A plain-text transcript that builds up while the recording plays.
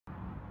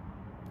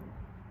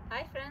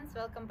Hi friends,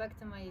 welcome back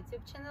to my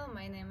YouTube channel.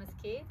 My name is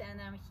Kate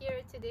and I'm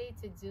here today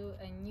to do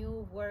a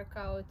new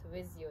workout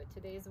with you.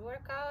 Today's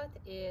workout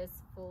is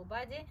full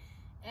body,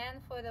 and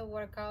for the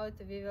workout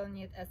we will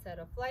need a set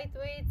of light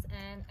weights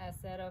and a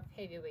set of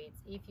heavy weights.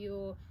 If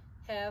you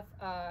have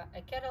a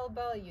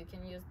kettlebell, you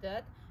can use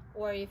that,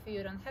 or if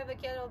you don't have a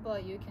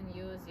kettlebell, you can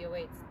use your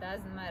weights,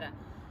 doesn't matter.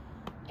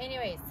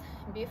 Anyways,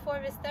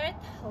 before we start,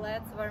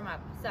 let's warm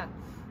up. So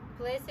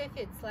place your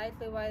feet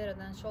slightly wider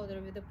than shoulder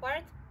width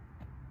apart,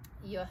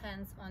 your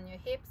hands on your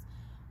hips,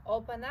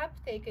 open up,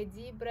 take a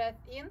deep breath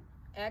in,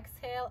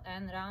 exhale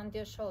and round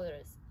your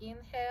shoulders.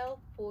 Inhale,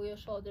 pull your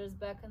shoulders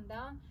back and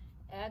down,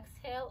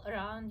 exhale,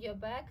 round your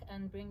back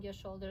and bring your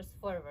shoulders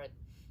forward.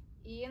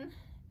 In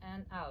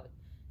and out,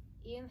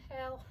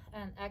 inhale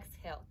and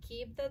exhale.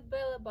 Keep that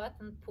belly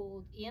button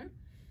pulled in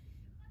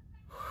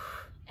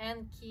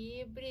and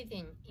keep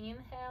breathing.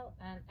 Inhale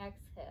and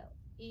exhale,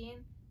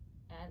 in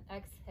and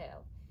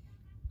exhale.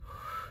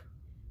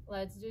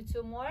 Let's do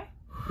two more.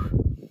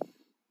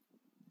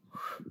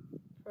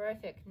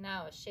 Perfect.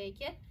 Now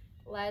shake it.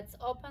 Let's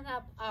open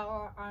up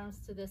our arms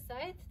to the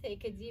side.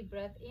 Take a deep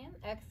breath in,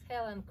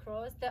 exhale and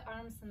cross the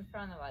arms in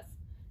front of us.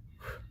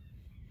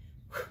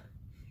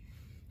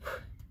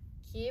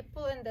 Keep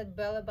pulling that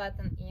belly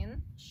button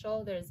in,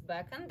 shoulders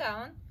back and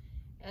down,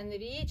 and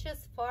reach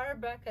as far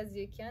back as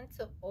you can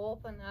to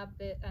open up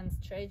and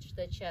stretch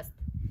the chest.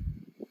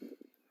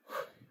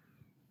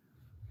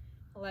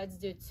 Let's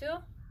do 2,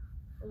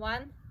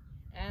 1,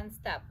 and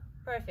stop.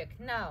 Perfect.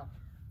 Now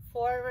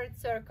forward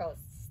circles,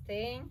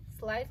 staying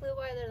slightly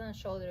wider than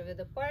shoulder width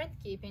apart,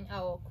 keeping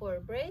our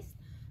core braced,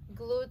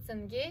 glutes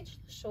engaged,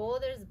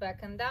 shoulders back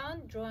and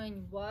down,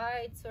 drawing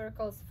wide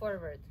circles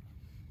forward.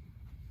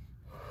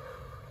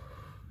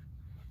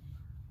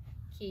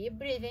 Keep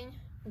breathing.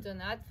 Do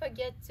not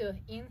forget to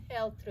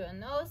inhale through a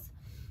nose,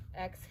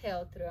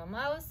 exhale through a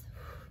mouth.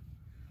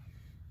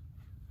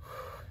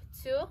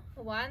 2,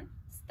 1,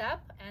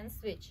 stop and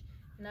switch.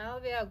 Now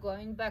we are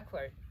going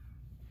backward,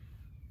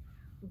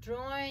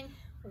 drawing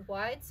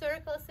wide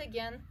circles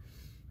again,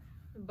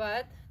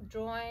 but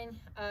drawing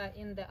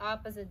in the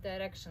opposite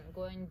direction,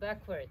 going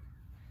backward.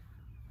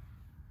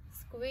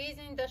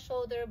 Squeezing the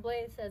shoulder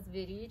blades as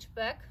we reach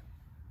back,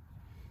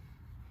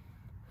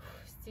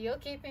 still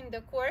keeping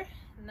the core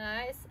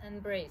nice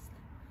and braced.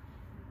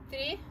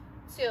 3,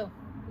 2,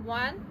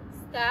 1,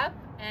 stop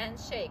and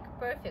shake.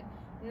 Perfect.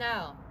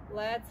 Now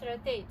let's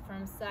rotate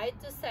from side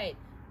to side.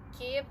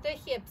 Keep the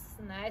hips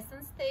nice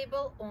and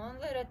stable,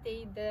 only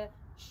rotate the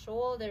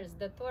shoulders,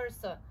 the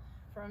torso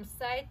from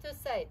side to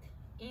side.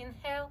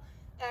 Inhale,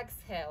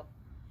 exhale.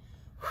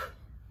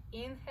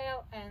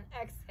 Inhale and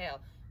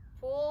exhale.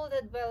 Pull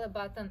that belly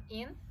button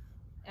in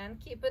and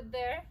keep it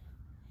there.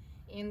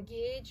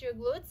 Engage your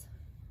glutes.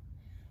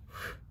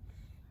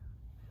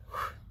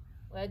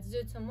 Let's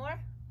do 2 more.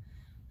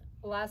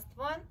 Last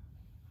one.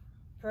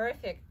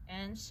 Perfect.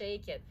 And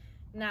shake it.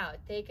 Now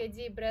take a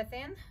deep breath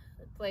in.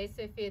 Place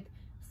your feet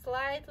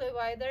slightly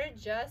wider,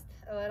 just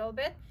a little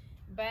bit.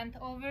 Bend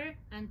over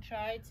and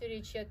try to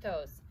reach your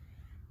toes.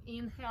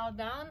 Inhale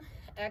down,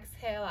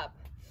 exhale up.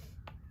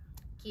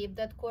 Keep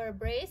that core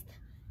braced.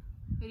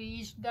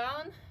 Reach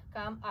down,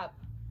 come up.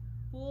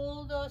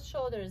 Pull those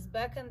shoulders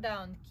back and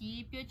down.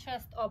 Keep your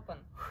chest open.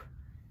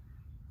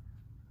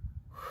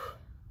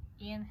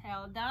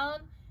 Inhale down,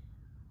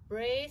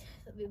 brace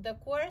the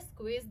core,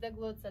 squeeze the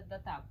glutes at the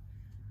top.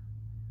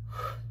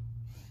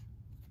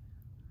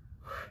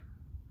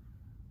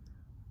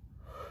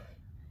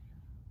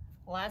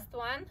 Last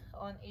one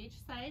on each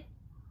side,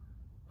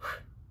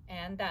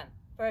 and done.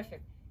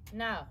 Perfect.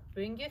 Now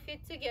bring your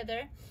feet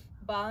together,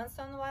 balance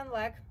on one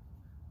leg,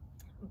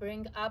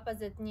 bring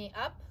opposite knee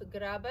up,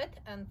 grab it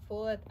and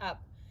pull it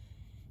up.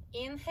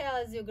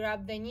 Inhale as you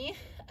grab the knee,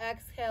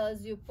 exhale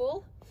as you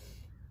pull.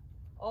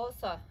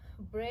 Also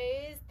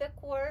brace the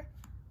core,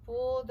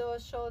 pull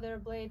those shoulder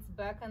blades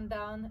back and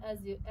down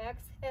as you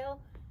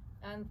exhale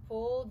and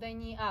pull the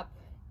knee up.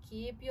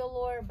 Keep your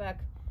lower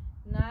back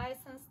nice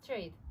and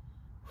straight.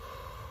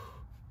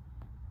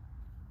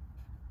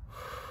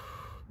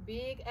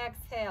 Big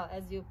exhale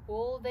as you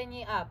pull the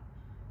knee up.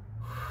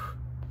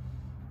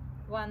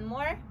 One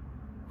more.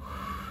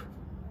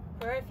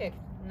 Perfect.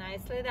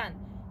 Nicely done.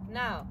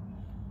 Now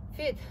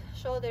feet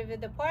shoulder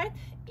width apart.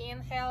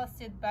 Inhale,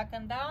 sit back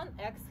and down.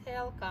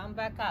 Exhale, come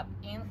back up.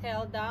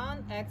 Inhale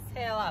down,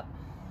 exhale up.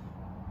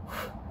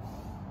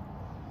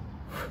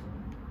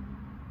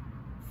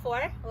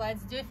 4.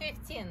 Let's do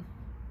 15.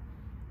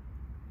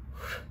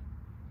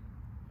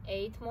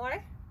 8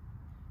 more.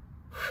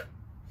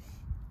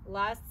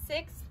 Last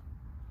 6.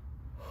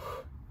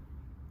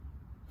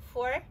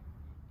 4.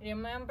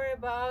 Remember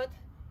about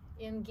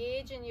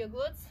engaging your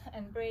glutes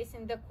and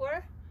bracing the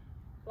core.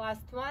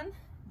 Last one,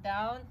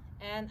 down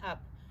and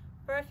up.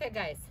 Perfect,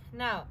 guys.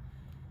 Now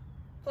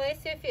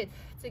place your feet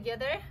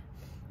together,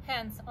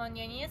 hands on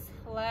your knees.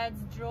 Let's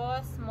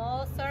draw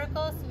small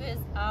circles with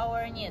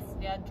our knees.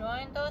 We are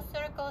drawing those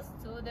circles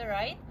to the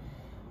right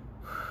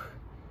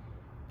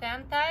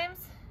 10 times,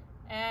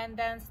 and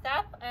then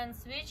stop and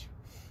switch.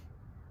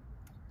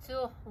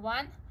 2,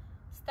 1,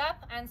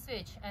 stop and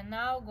switch. And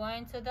now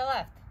going to the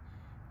left.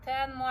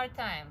 10 more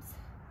times.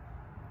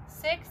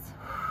 6,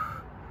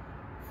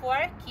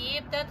 4,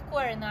 keep that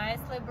core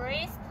nicely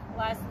braced.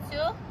 Last 2,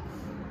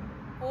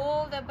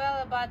 pull the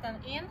belly button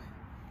in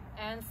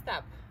and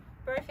stop.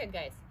 Perfect,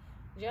 guys.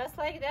 Just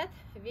like that,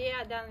 we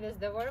are done with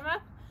the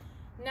warm-up.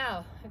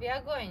 Now we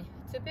are going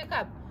to pick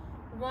up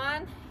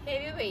one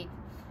heavy weight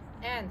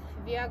and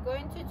we are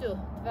going to do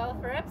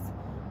 12 reps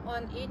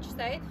on each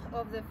side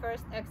of the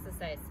first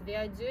exercise. We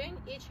are doing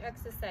each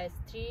exercise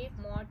 3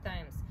 more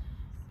times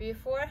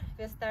before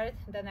we start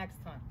the next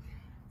one.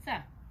 So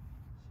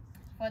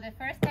for the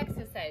first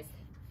exercise,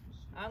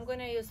 I'm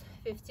gonna use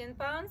 15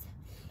 pounds.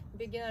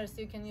 Beginners,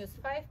 you can use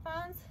 5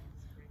 pounds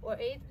or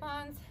 8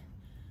 pounds.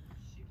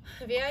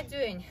 We are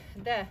doing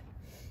the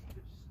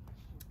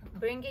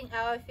bringing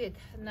our feet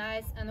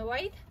nice and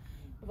wide,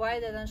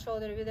 wider than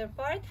shoulder width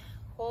apart,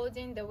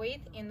 holding the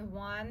weight in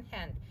one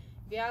hand.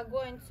 We are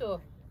going to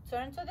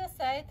turn to the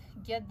side,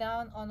 get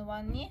down on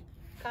one knee,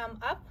 come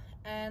up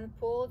and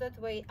pull that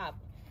weight up.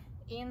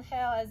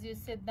 Inhale as you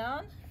sit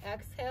down,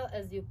 exhale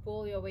as you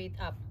pull your weight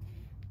up.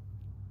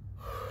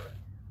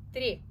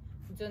 3,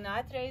 do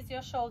not raise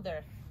your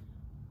shoulder.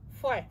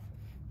 4,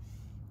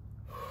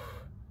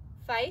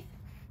 5,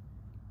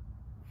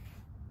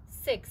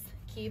 6,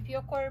 keep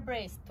your core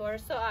braced,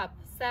 torso up.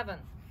 7,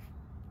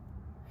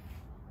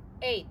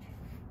 8,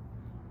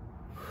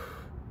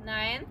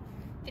 9,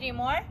 3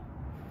 more,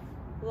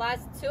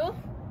 last 2,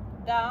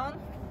 down,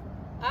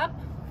 up,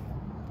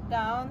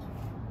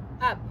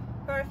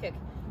 perfect.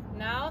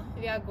 Now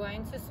we are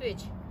going to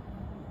switch.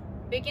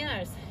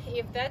 Beginners,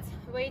 if that's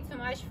way too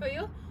much for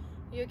you,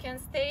 you can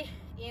stay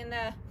in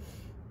a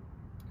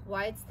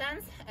wide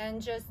stance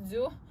and just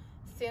do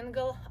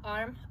single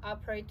arm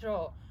upright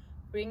row,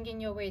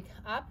 bringing your weight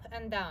up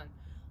and down.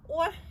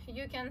 Or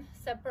you can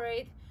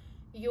separate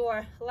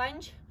your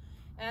lunge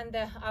and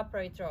the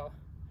upright row.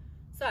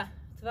 So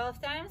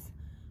 12 times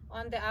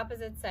on the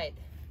opposite side.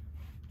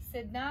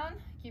 Sit down,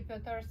 keep your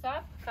torso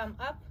up, come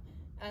up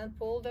and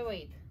pull the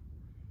weight.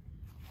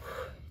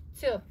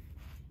 2,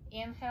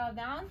 inhale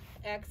down,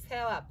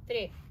 exhale up.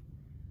 3,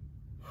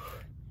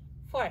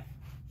 4,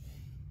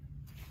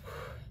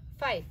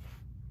 5,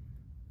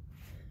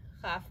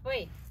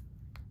 halfway,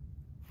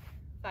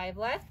 5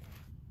 left,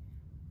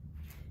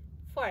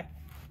 4,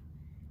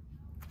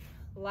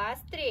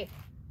 last 3,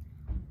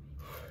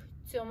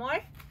 2 more,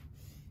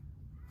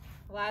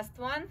 last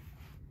 1,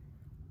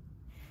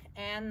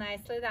 and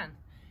nicely done.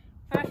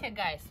 Perfect,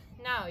 guys.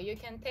 Now you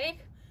can take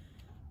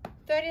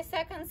 30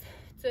 seconds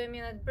to a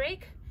minute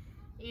break.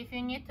 If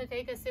you need to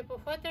take a sip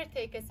of water,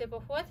 take a sip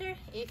of water.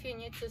 If you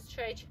need to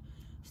stretch,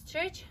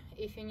 stretch.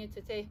 If you need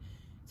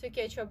to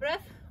catch your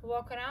breath,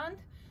 walk around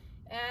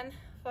and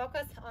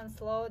focus on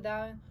slow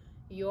down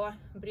your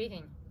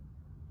breathing.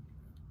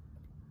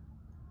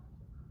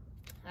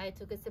 I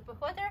took a sip of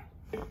water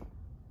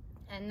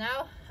and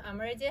now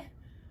I'm ready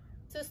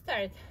to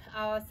start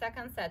our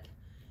second set.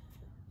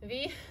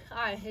 We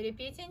are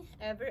repeating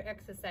every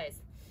exercise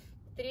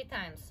 3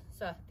 times,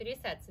 so 3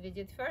 sets. We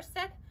did first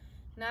set,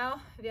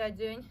 now we are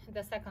doing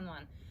the second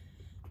one.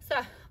 So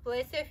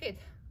place your feet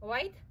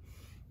wide,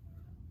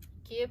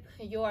 keep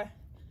your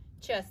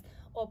chest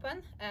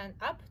open and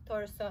up,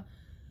 torso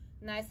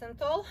nice and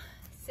tall.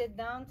 Sit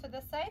down to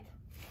the side,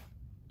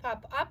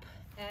 pop up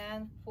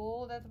and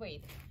pull that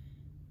weight.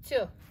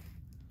 2,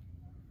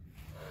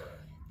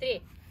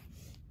 3,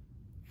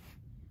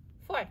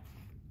 4,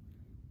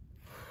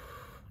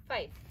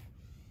 5,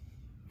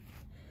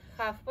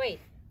 halfway,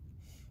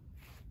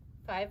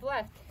 5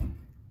 left,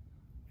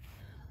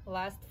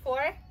 last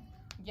 4,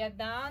 get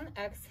down,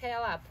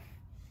 exhale up,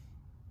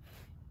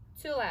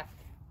 2 left,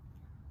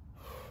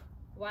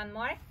 1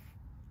 more,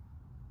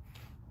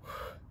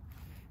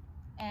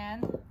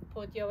 and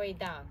put your weight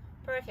down.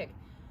 Perfect.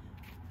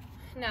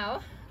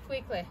 Now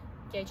quickly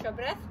catch your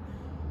breath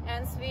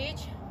and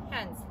switch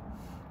hands.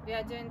 We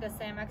are doing the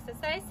same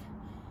exercise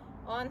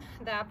on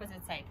the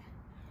opposite side.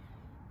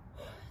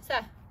 So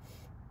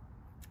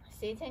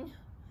sitting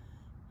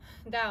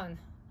down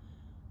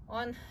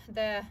on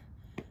the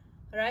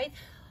right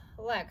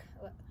leg.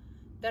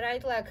 The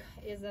right leg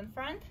is in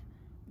front,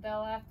 the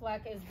left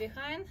leg is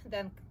behind.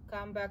 Then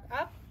come back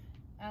up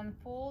and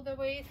pull the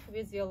weight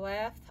with your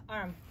left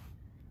arm.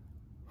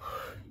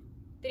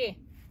 3,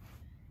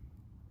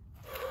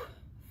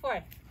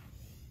 4,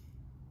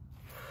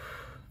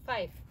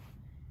 5.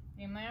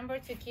 Remember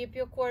to keep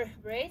your core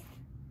braced.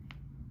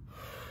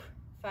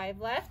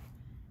 5 left.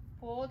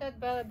 Pull that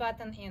belly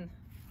button in.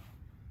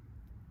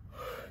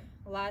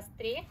 Last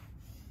 3.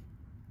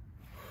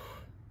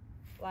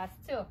 Last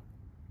 2.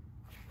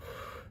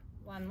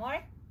 1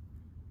 more.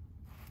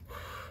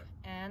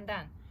 And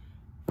done.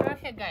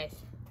 Perfect, guys.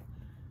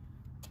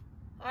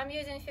 I'm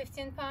using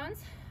 15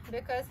 pounds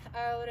because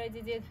I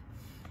already did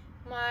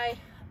my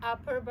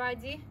upper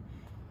body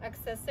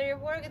accessory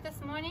work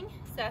this morning,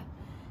 so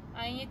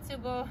I need to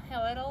go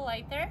a little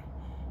lighter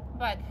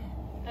but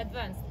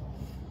advanced.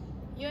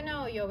 You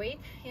know your weight.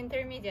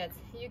 Intermediates,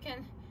 you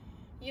can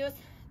use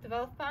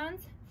 12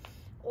 pounds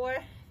or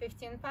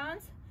 15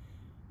 pounds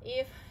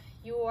if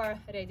you are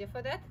ready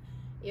for that.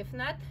 If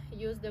not,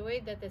 use the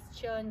weight that is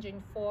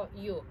challenging for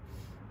you,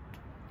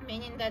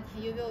 meaning that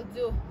you will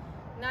do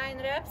 9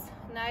 reps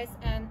nice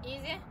and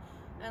easy,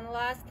 and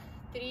last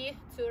 2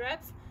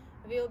 reps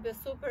will be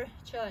super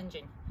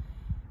challenging.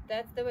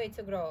 That's the way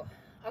to grow.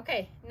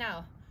 Okay,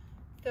 now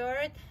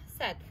third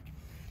set.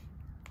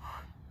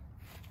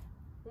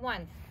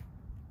 1,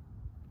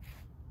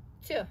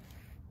 2,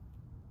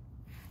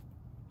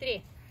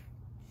 3,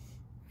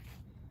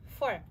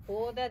 4.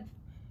 Pull that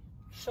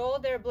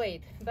shoulder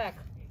blade back.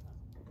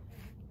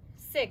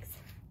 6,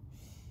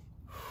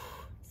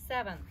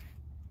 7,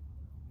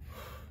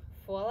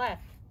 4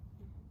 left.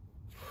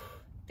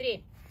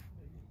 3,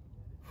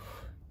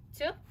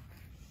 2,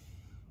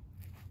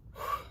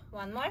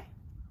 1 more,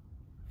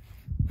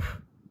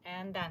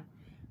 and done.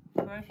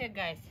 Perfect,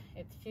 guys.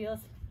 It feels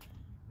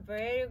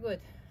very good.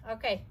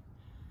 Okay,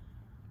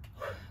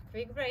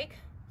 quick break.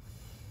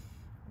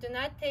 Do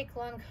not take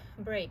long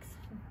breaks,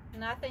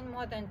 nothing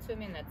more than 2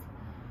 minutes.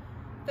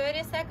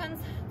 30 seconds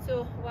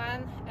to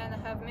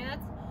 1.5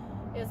 minutes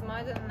is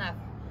more than enough.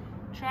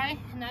 Try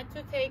not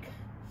to take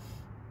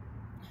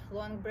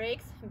long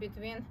breaks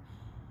between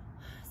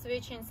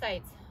switching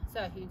sides.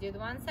 So you did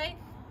one side,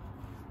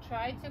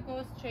 try to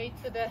go straight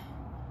to the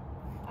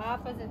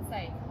opposite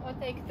side, or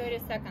take 30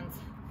 seconds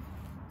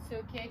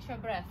to catch your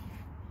breath.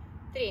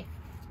 3,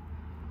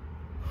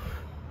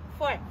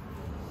 4,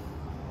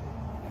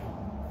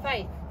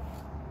 5,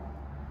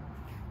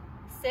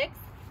 6,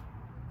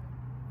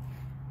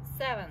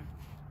 7,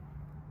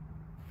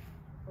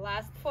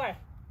 last 4,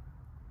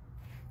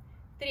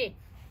 3,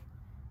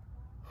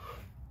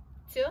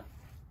 2,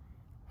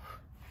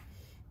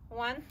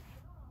 1,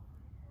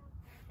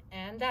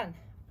 and done.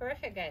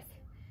 Perfect, guys.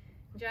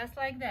 Just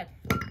like that.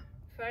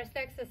 First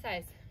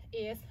exercise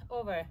is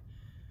over.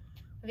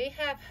 We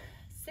have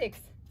 6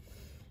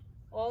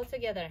 all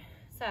together.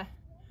 So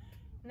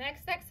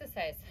next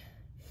exercise,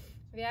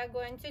 we are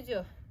going to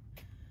do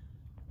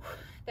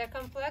the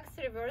complex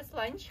reverse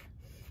lunge.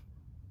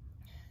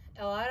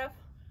 A lot of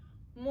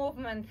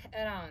movement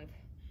around.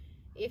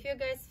 If you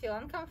guys feel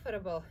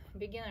uncomfortable,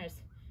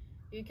 beginners,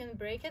 you can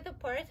break it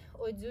apart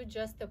or do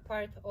just a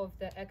part of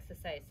the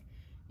exercise.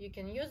 You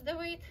can use the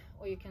weight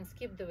or you can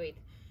skip the weight.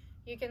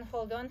 You can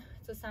hold on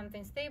to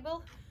something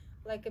stable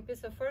like a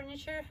piece of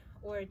furniture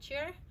or a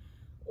chair,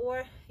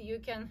 or you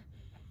can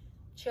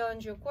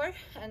challenge your core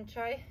and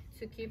try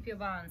to keep your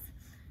balance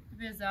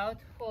without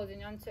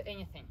holding on to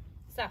anything.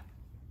 So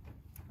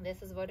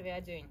this is what we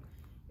are doing.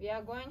 We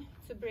are going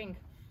to bring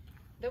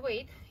the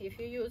weight, if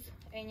you use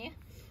any,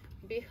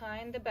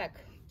 behind the back,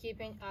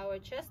 keeping our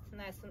chest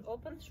nice and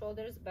open,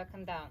 shoulders back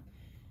and down.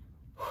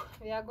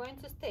 We are going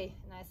to stay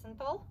nice and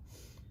tall.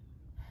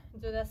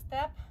 Do the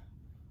step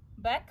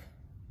back,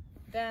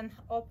 then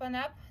open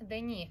up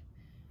the knee.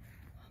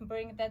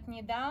 Bring that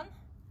knee down,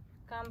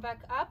 come back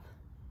up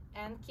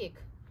and kick.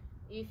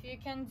 If you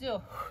can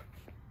do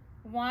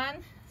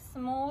one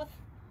smooth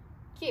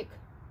kick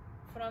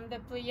from the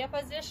plie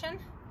position,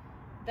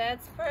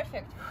 that's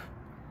perfect.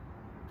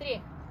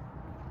 3.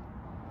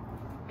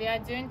 We are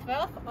doing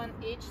 12 on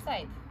each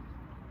side.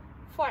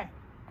 4.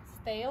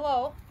 Stay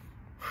low.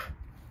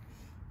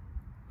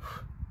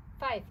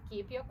 5.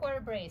 Keep your core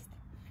braced.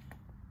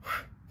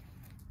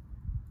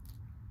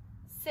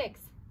 6.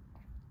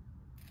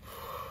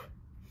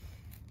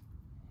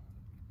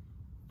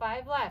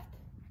 5 left.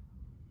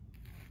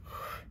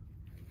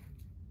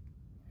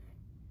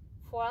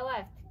 4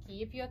 left.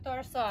 Keep your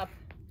torso up.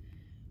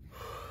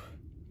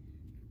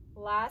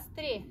 Last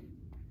 3.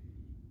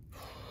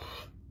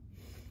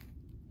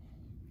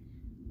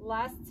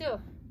 Last 2.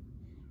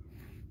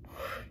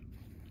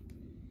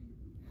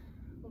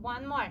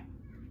 1 more.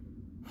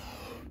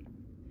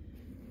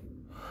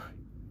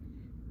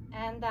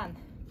 And done.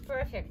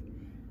 Perfect.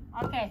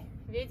 Okay,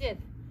 we did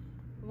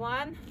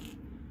 1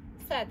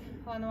 set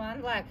on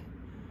 1 leg.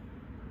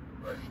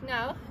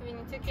 Now we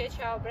need to catch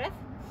our breath,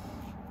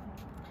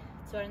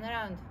 turn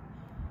around,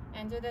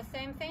 and do the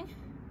same thing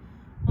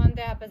on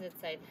the opposite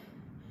side.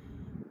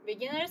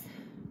 Beginners,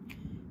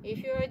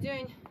 if you are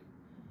doing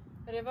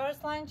reverse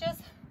lunges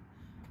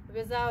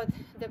without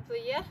the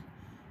plie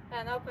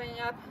and opening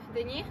up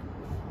the knee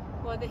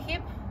or the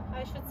hip,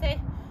 I should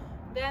say,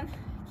 then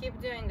keep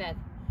doing that.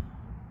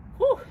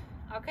 Whew.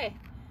 Okay,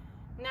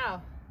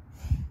 now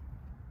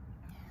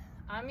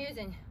I'm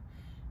using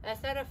a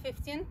set of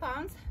 15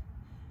 pounds,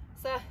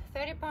 so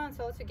 30 pounds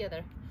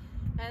altogether,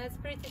 and it's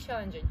pretty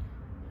challenging.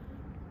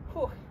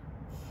 Whew.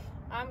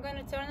 I'm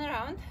gonna turn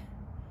around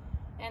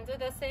and do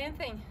the same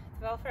thing,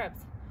 12 reps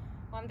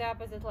on the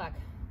opposite leg.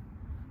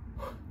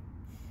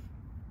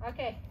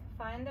 Okay,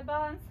 find the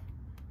balance.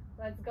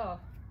 Let's go.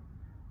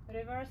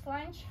 Reverse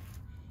lunge,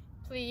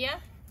 plie,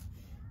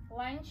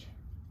 lunge,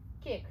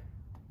 kick,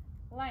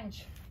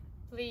 lunge,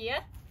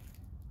 plie,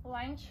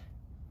 lunge,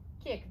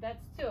 kick.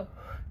 That's 2.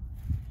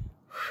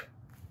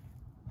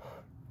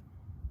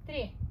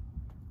 3.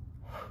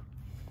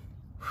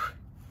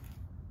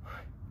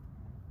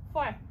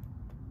 4.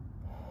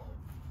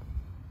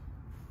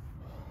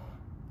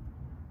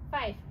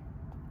 5.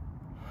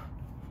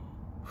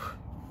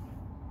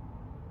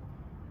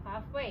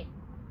 Halfway.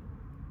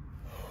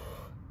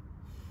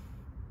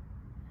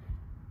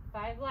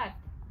 5 left.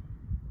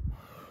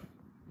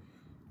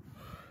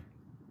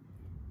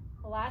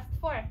 Last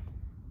 4.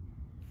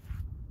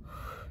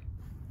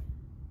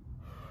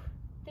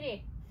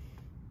 3.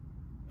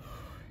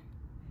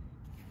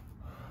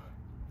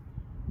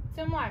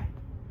 2 more.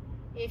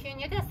 If you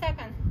need a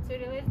second to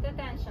release the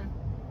tension,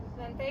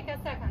 then take a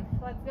second.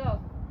 Let's go.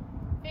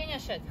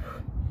 Finish it.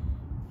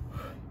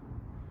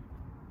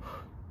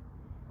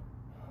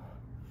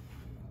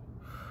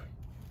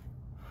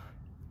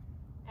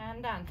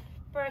 And done.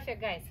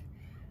 Perfect, guys.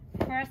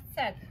 First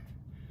set.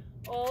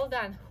 All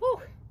done.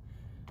 Whew.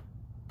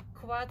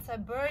 Quads are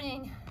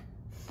burning.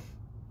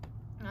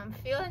 I'm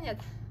feeling it.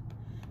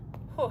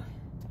 Whew.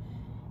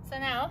 So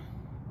now,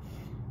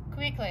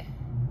 quickly,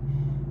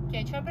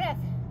 catch your breath.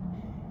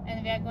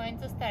 And we are going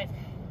to start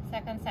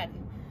second set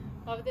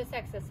of this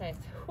exercise.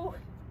 Whew.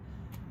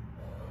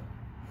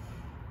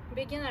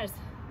 Beginners,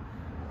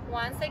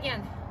 once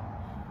again,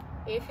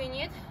 if you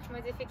need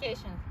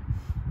modification,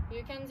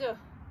 you can do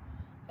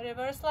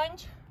reverse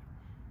lunge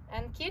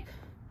and kick.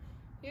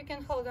 You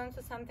can hold on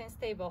to something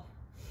stable,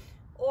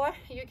 or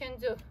you can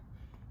do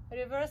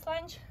reverse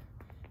lunge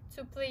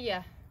to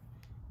plie,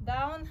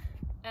 down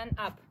and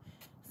up,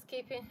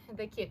 skipping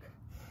the kick.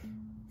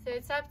 So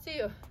it's up to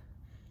you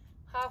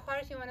how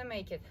hard you want to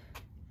make it.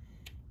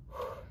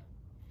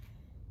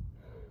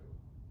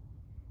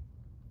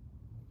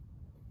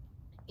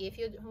 If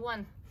you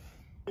want,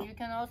 you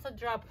can also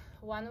drop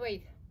one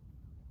weight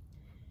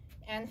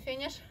and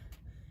finish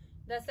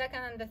the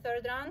second and the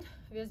third round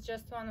with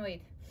just one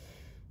weight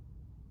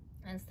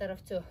instead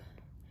of two.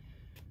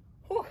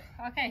 Whew.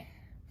 Okay,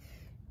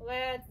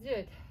 let's do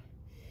it.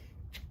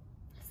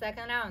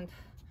 Second round,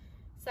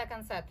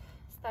 second set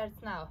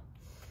starts now.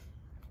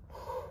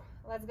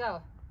 Let's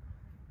go.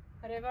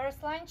 Reverse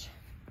lunge,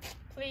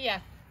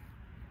 plie.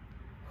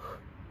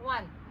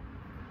 1,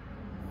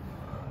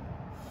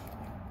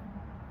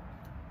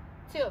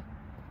 2,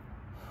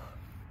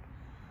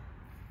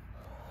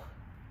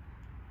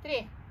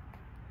 3,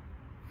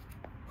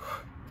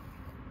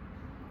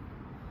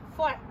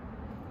 4,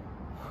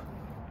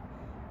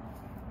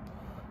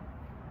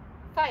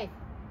 5.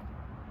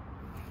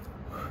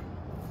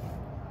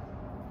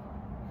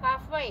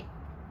 Halfway.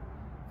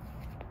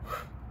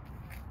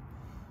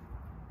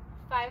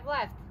 5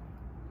 left.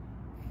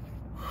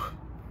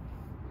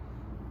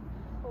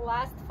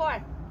 Last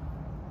 4.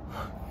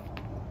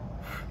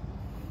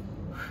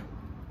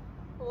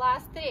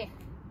 Last 3.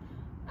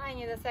 I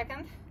need a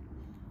second.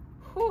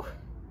 Whew.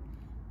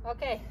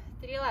 Okay,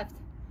 3 left.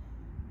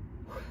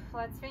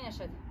 Let's finish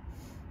it.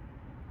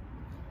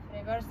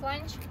 Reverse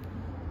lunge,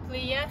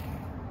 plie,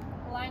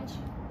 lunge,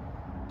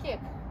 kick.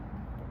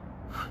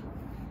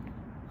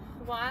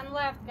 1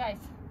 left, guys.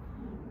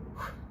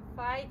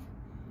 Fight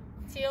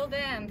till the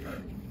end.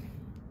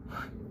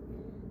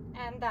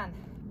 And done.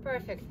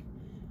 Perfect.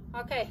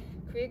 Okay,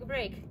 quick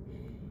break.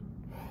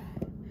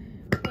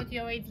 Put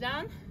your weights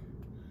down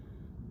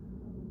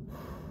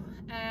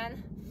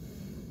and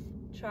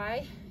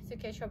try to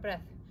catch your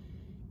breath.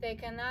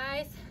 Take a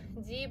nice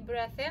deep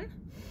breath in,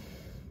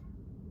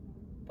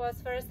 pause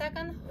for a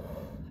second,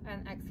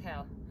 and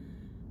exhale.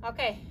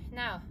 Okay,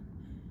 now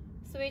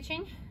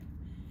switching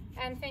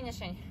and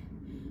finishing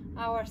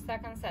our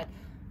second set.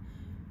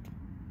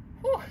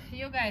 Whew,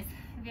 you guys,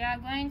 we are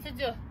going to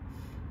do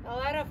a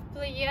lot of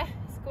plie,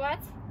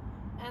 squats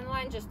and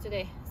lunges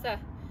today. So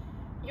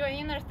your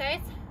inner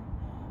thighs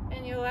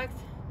and your legs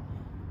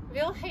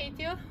will hate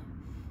you,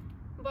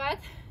 but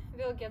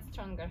will get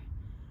stronger.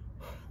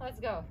 Let's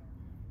go.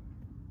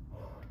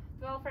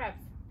 12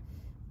 reps.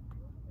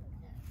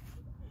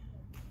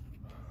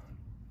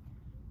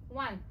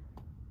 1,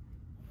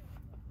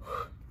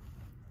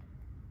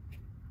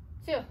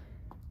 2,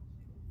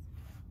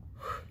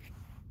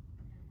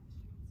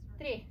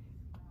 3,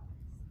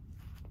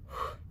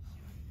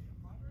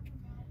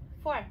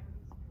 4,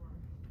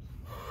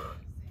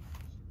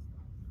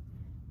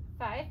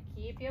 5.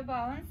 Keep your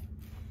balance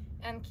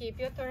and keep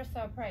your torso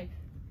upright.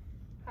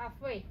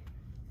 Halfway.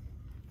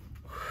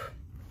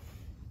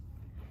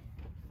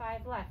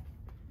 5 left.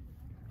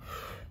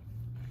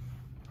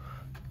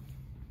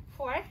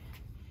 4.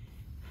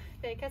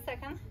 Take a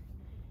second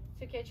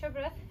to catch your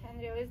breath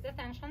and release the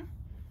tension.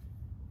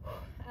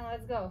 And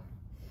let's go.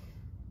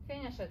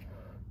 Finish it.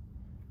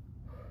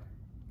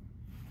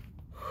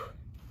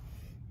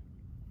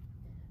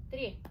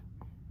 3,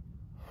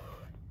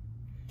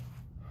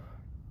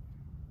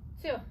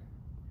 2.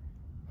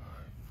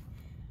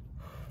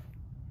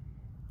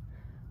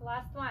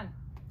 Last one.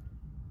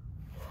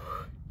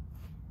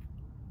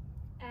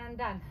 And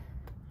done.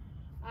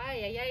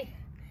 Ay, ay,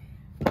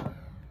 ay.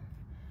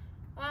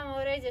 I'm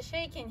already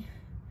shaking.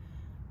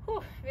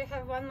 Whew, we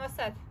have one more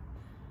set.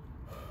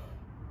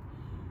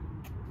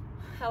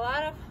 A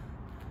lot of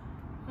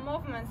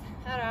movements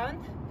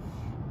around,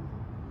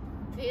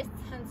 twists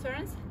and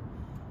turns,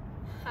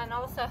 and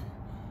also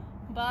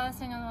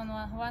balancing on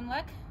one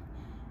leg.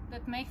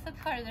 That makes it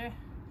harder.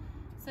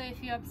 So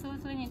if you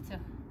absolutely need to,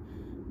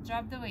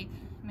 drop the weight,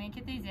 make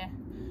it easier.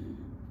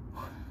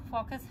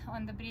 Focus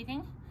on the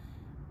breathing,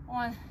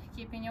 on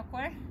keeping your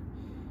core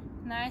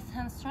nice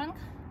and strong,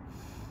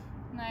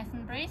 nice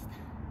and braced,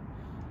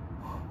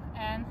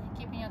 and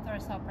keeping your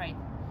torso upright.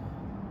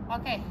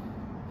 Okay,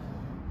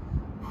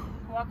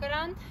 walk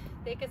around,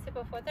 take a sip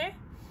of water,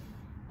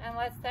 and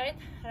let's start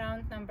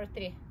round number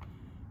 3,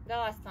 the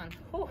last one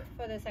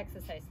for this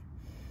exercise.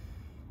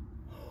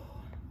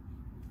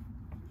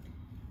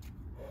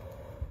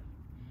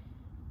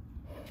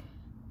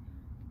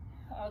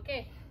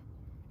 Okay,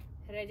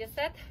 ready,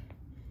 set,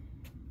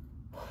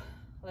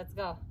 let's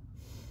go.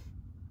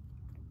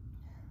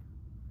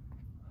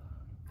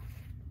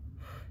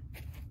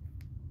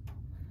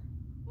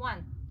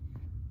 One,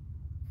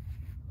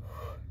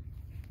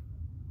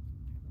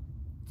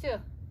 2,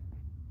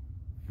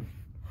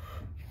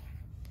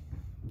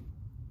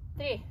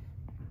 3,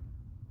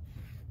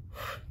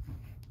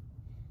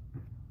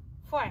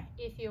 4.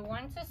 If you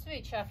want to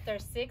switch after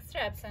 6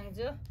 reps and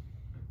do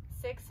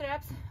 6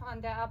 reps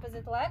on the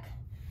opposite leg,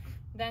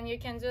 then you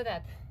can do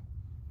that.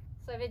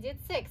 So we did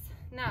 6.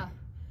 Now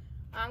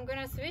I'm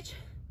gonna switch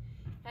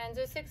and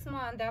do 6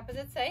 more on the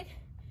opposite side,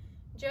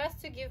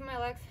 just to give my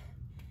legs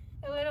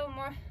a little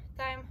more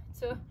time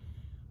to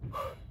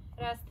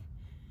rest.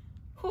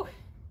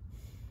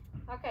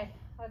 Okay,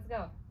 let's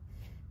go.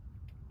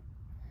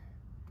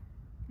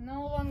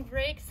 No long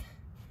breaks,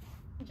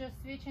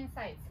 just switching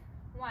sides.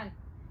 1,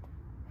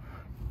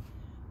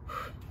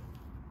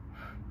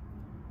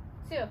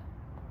 2,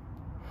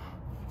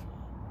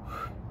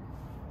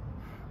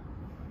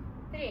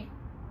 3,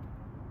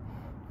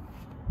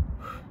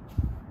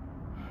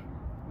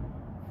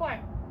 4,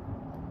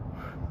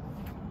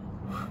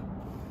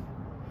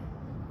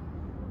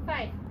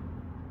 5,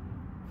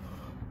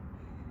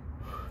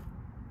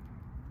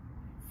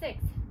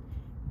 6.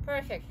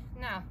 Perfect.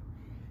 Now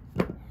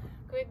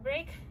quick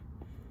break,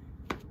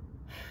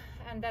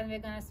 and then we're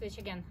gonna switch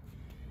again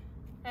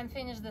and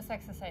finish this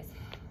exercise.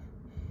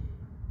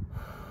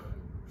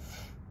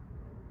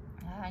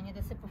 I need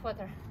a sip of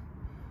water.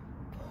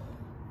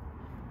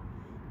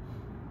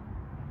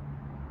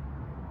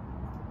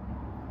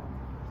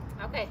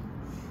 Okay,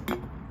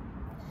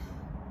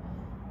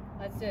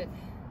 let's do it.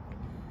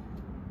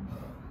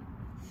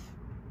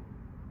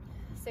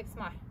 6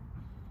 more.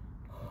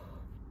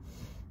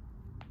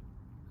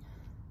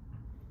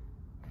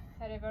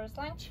 A reverse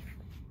lunge,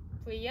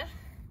 plie,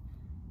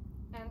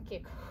 and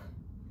kick.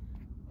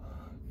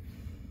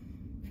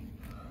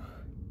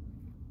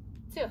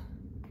 2,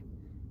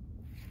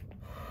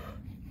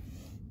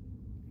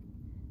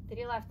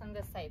 3 left on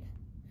this side.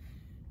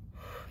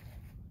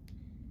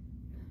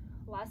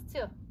 Last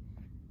 2.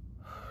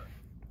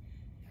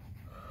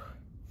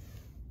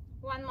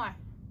 1 more.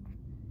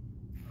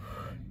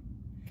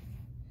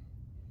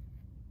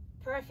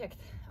 Perfect.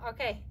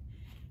 Okay,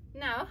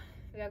 now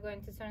we are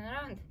going to turn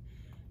around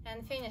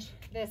and finish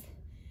this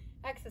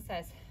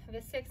exercise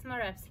with 6 more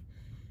reps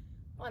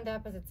on the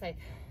opposite side.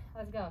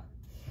 Let's go.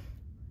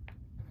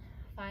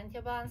 Find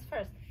your balance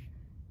first.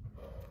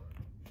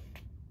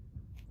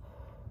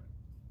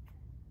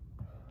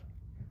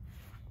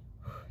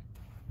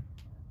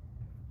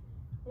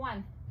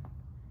 1,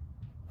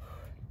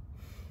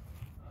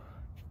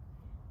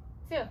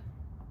 2,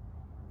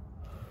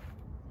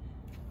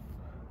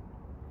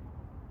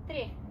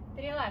 3.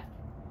 3 left.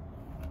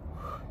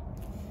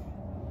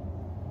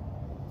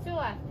 2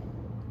 left.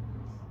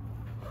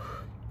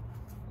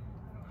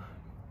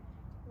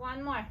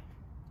 1 more.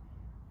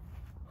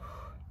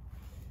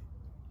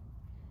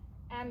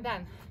 And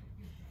done.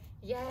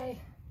 Yay.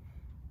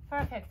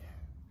 Perfect.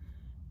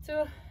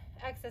 2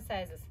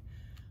 exercises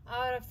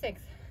out of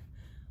 6.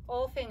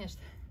 All finished.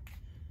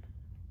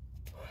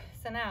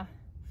 So now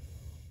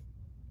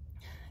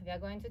we are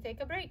going to take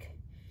a break.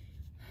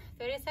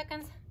 30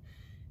 seconds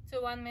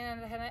to 1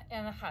 minute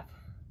and a half.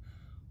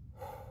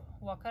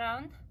 Walk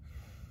around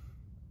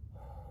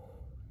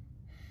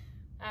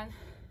and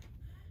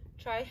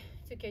try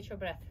to catch your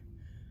breath.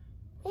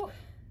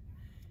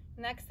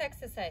 Next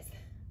exercise,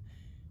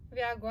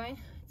 we are going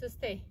to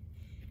stay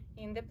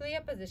in the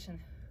plie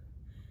position.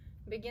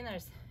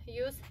 Beginners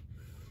use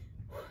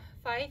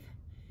 5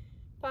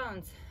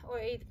 pounds or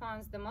 8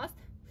 pounds the most.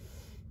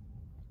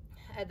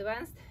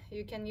 Advanced,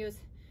 you can use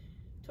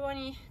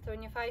 20,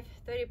 25,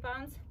 30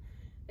 pounds.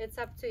 It's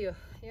up to you.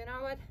 You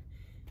know what?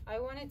 I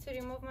wanted to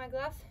remove my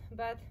gloves,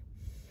 but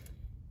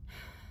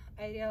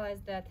I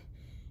realized that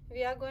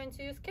we are going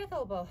to use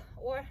kettlebell,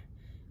 or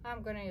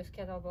I'm gonna use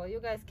kettlebell. You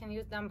guys can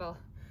use dumbbell.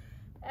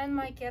 And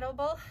my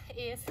kettlebell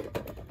is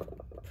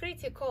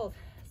pretty cold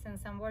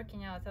since I'm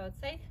working out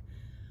outside.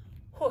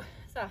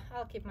 So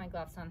I'll keep my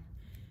gloves on.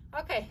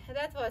 Okay,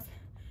 that was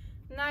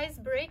nice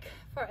break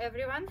for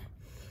everyone.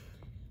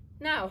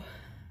 Now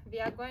we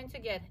are going to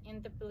get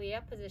into plie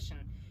position.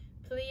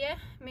 Plie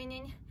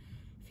meaning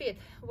feet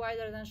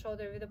wider than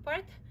shoulder width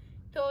apart,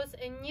 toes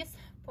and knees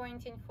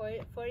pointing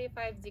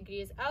 45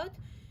 degrees out,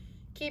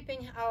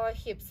 keeping our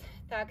hips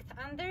tucked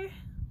under,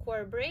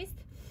 core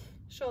braced,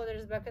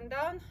 shoulders back and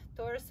down,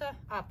 torso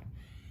up.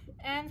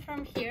 And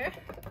from here,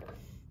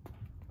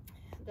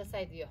 the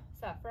side view.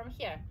 So from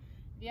here,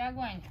 we are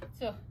going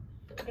to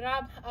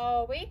grab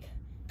our weight,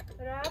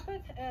 wrap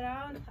it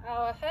around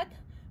our head,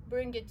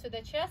 bring it to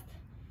the chest,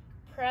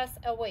 press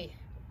away,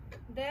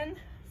 then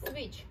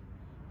switch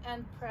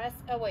and press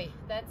away.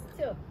 That's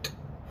 2.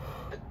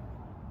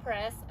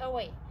 Press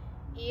away.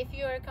 If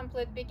you are a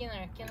complete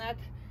beginner, cannot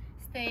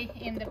stay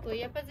in the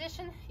plie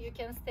position, you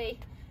can stay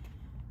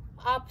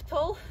up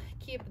tall,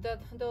 keep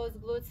those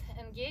glutes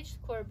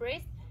engaged, core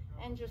braced,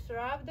 and just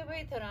wrap the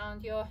weight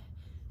around your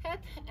head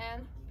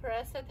and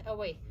press it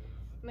away.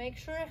 Make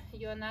sure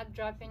you're not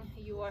dropping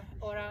or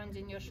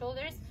rounding your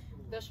shoulders.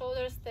 The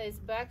shoulder stays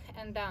back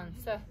and down.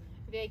 So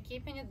we are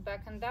keeping it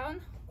back and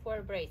down,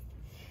 core braced.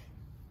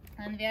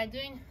 And we are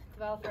doing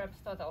 12 reps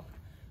total.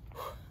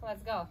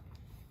 Let's go.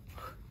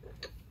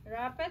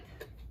 Wrap it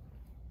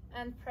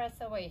and press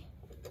away.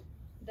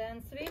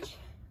 Then switch.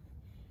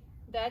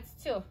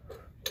 That's 2.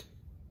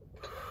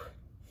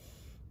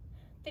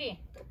 3.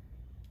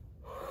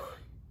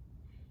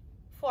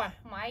 4.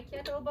 My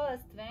kettlebell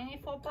is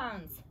 24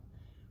 pounds.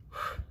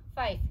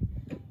 5.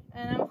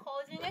 And I'm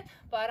holding it,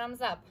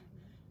 bottoms up.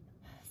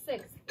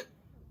 6.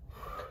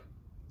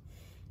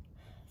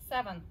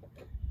 7.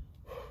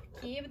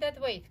 Keep that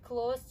weight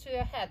close to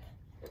your head.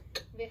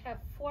 We have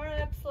 4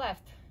 reps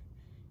left.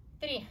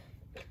 3.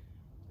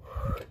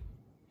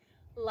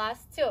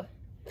 Last 2.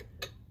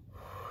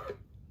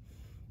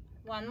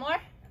 1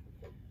 more.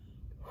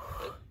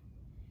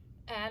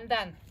 And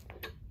done.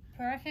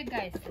 Perfect,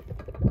 guys.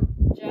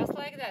 Just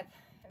like that.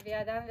 We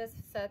are done with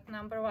set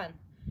number 1.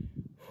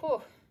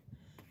 Whew.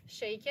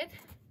 Shake it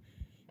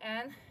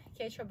and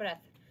catch your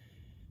breath.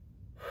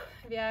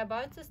 We are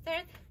about to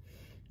start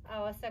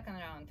our second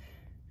round.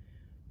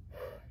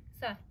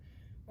 So,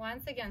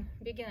 once again,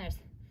 beginners,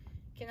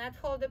 cannot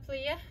hold the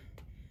plie,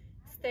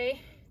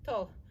 stay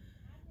tall.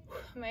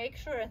 Make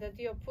sure that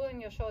you're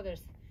pulling your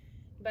shoulders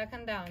back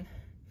and down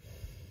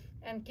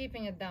and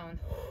keeping it down.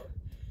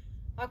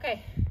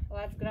 Okay,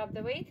 let's grab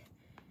the weight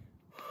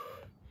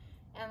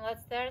and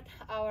let's start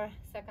our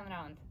second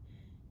round.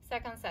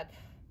 Second set.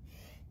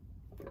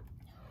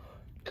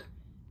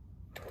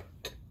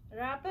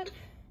 Wrap it,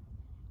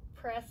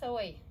 press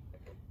away,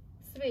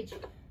 switch.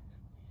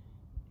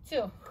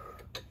 2.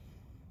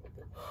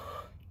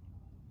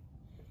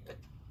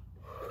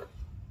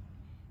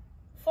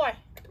 4.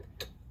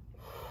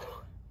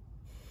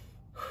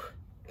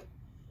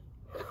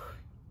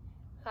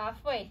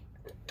 1/2.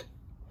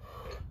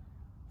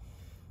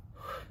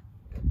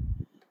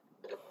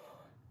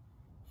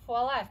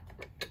 4 left.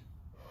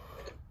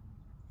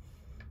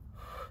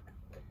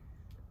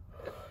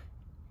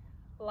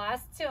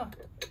 2.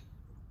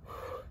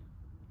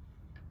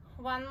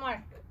 1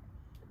 more.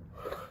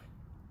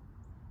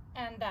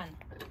 And done.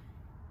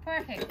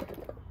 Perfect.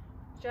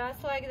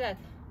 Just like that.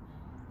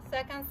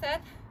 Second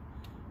set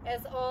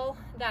is all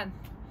done.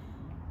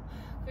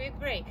 Quick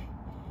break.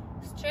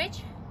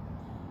 Stretch,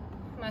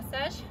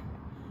 massage,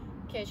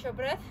 catch your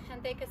breath,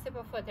 and take a sip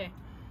of water.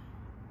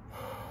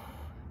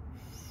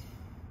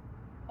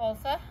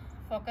 Also,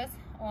 focus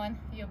on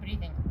your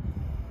breathing.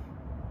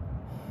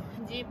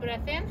 Deep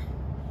breath in,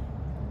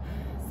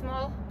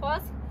 small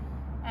pause,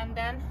 and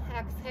then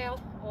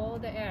exhale all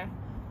the air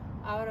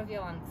out of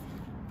your lungs.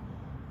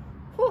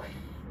 Whew.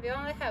 We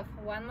only have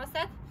 1 more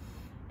set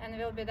and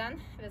we'll be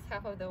done with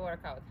half of the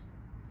workout.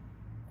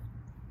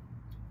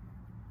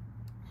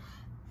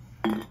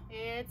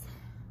 It's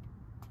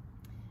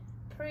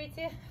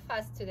pretty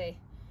fast today.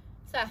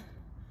 So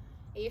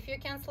if you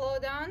can slow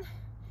down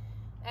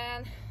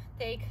and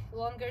take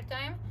longer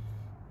time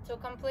to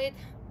complete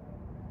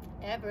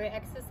every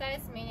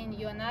exercise, meaning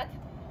you're not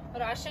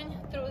rushing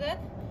through that,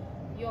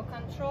 you're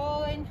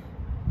controlling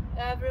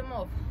every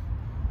move,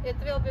 it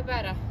will be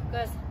better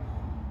because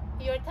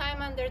your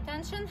time under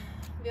tension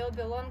will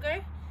be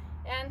longer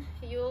and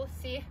you'll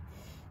see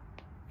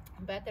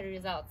better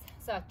results.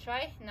 So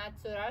try not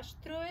to rush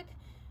through it,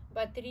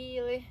 but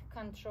really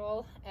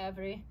control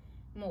every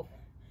move.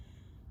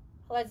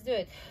 Let's do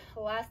it.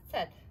 Last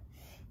set.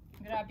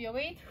 Grab your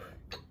weight,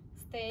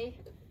 stay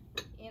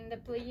in the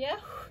plie,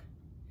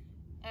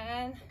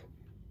 and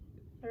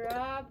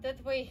wrap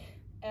that weight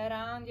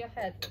around your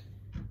head.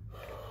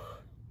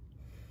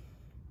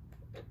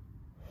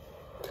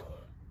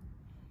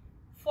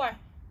 4.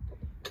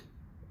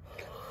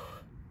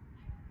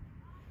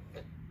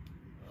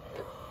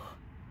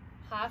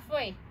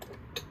 1/2.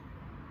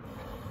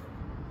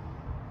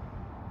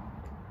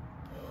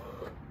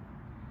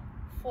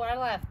 4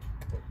 left.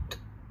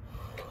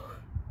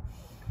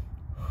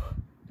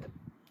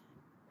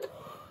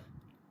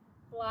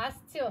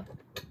 2.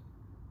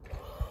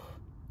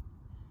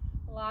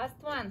 Last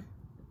 1.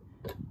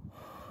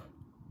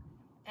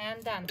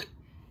 And done.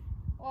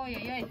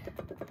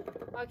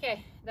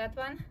 Okay, that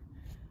one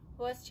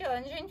was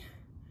challenging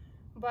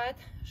but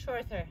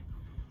shorter,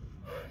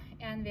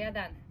 and we are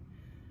done.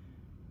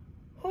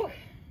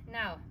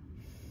 Now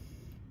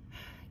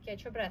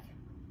catch your breath.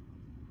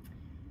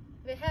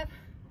 We have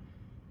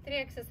 3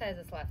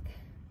 exercises left.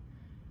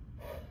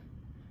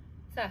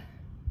 So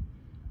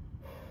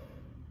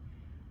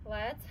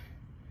Let's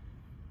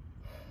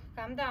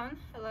come down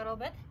a little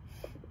bit.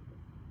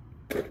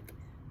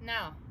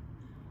 Now,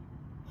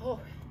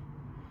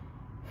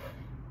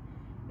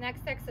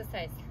 next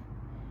exercise,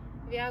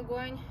 we are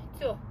going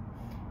to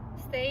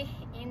stay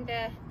in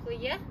the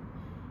plie,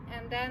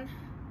 and then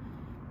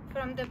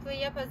from the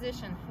plie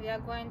position we are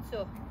going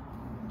to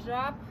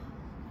drop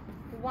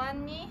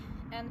one knee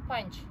and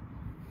punch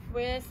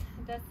with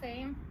the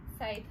same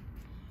side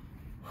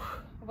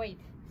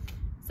weight.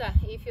 So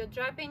if you're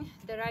dropping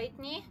the right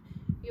knee,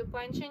 you're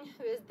punching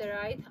with the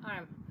right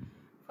arm.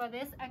 For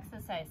this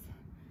exercise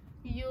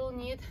you'll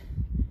need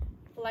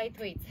light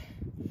weights.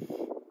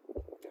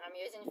 I'm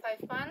using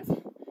 5 pounds.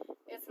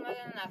 It's more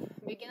than enough.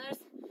 Beginners,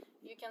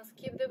 you can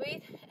skip the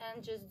weight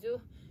and just do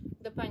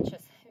the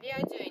punches. We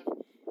are doing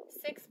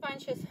 6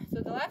 punches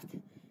to the left,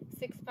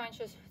 6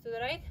 punches to the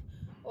right,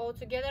 all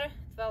together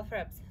 12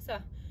 reps. So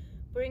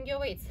bring your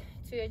weights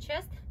to your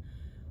chest,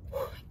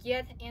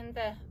 get in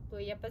the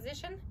plie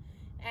position,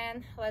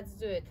 and let's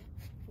do it.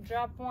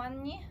 Drop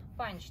one knee,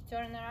 punch,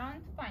 turn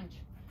around, punch.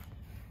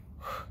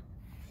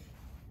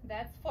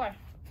 That's 4,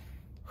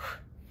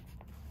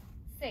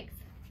 6,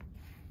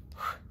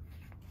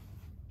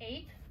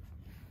 8,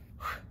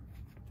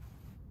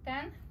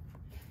 10,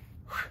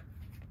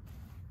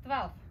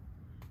 12.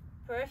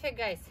 Perfect,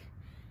 guys.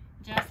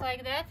 Just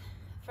like that,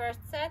 first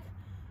set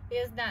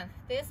is done.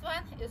 This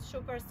one is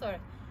super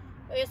short.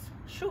 It's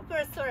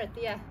super short,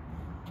 yeah.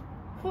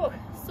 Whew,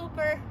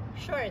 super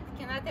short.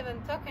 Cannot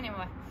even talk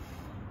anymore.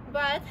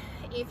 But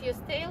if you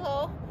stay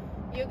low,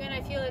 you're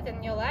gonna feel it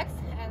in your legs.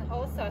 And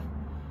also,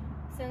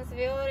 since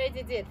we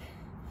already did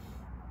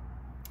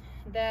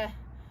the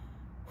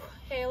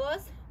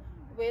halos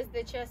with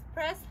the chest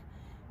press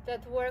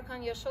that work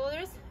on your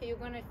shoulders, you're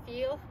gonna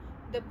feel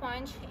the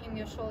punch in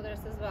your shoulders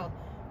as well.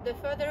 The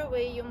further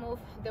away you move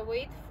the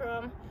weight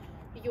from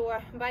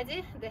your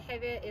body, the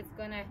heavier it's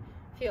gonna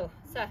feel.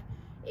 So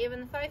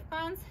even 5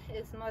 pounds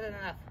is more than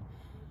enough.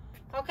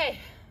 Okay,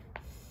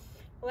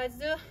 let's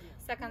do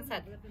second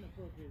set.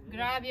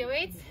 Grab your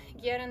weights,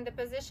 get in the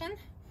position,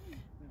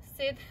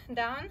 sit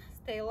down,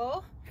 stay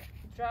low,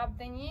 drop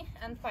the knee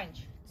and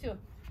punch. 2,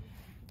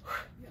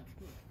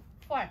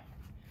 4,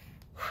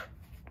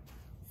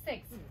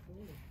 6,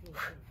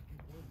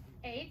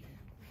 8,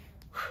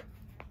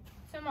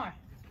 2 more,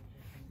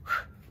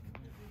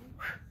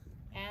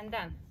 and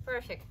done.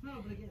 Perfect.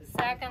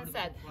 Second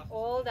set,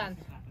 all done.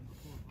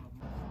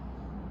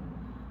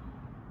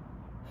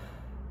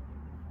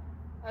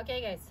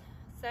 Okay guys,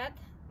 set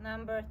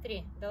number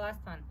 3, the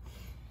last one.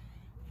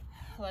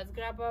 Let's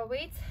grab our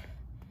weights,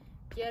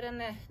 get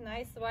in a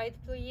nice wide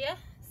plie,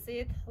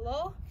 sit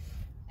low,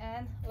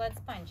 and let's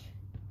punch.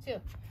 2,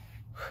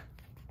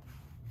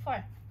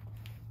 4,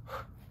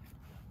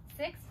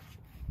 6,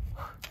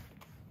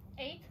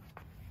 8,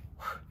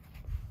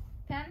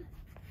 10,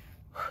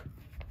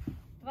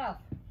 12.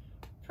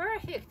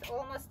 Perfect,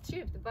 almost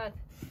tripped, but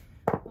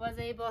was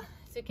able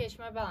to catch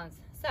my balance.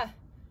 So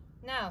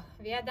now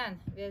we are done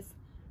with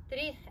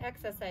 3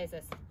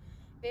 exercises.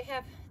 We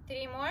have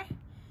 3 more.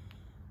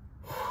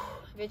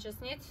 We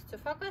just need to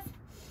focus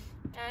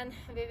and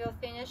we will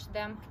finish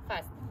them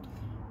fast.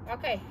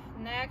 Okay,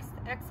 next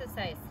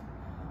exercise.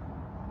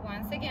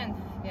 Once again,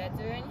 we are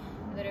doing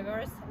the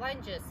reverse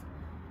lunges.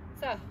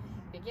 So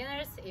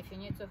beginners, if you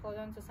need to hold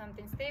on to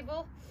something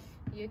stable,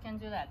 you can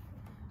do that.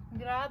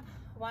 Grab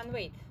one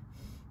weight.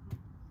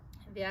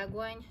 We are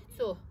going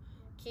to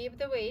keep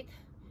the weight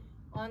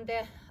on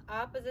the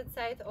opposite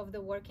side of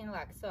the working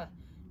leg. So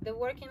the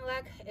working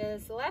leg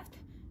is left,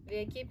 we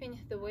are keeping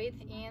the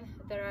weight in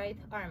the right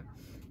arm.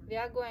 We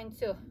are going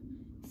to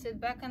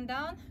sit back and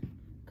down,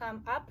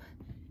 come up,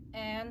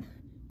 and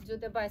do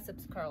the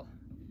biceps curl.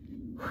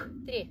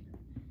 3,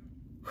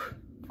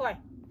 4,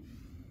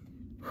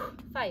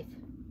 5,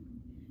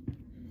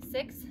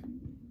 6,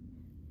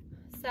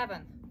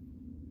 7,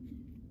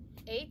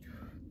 8,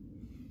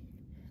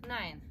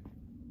 9,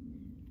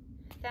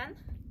 10,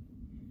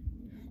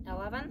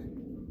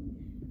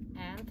 11,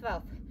 and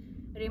 12.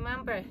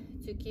 Remember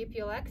to keep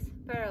your legs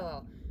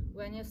parallel.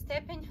 When you're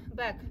stepping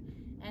back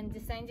and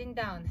descending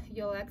down,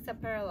 your legs are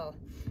parallel.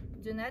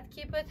 Do not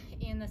keep it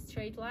in a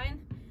straight line,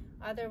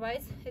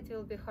 otherwise it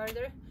will be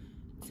harder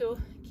to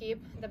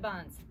keep the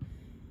balance.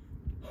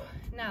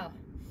 Now,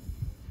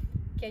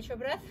 catch your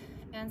breath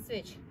and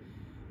switch.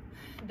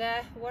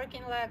 The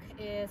working leg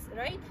is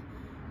right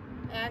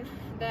and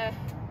the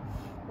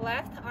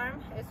left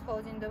arm is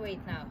holding the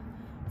weight now.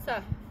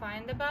 So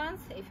find the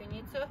balance. If you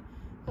need to,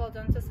 hold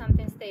on to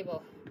something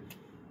stable.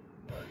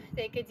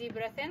 Take a deep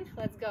breath in.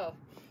 Let's go.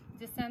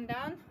 Descend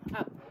down,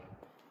 up.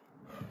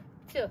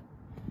 2,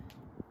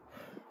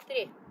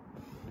 3,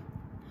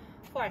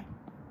 4,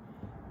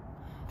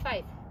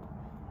 5,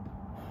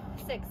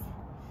 6,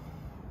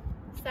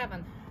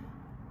 7,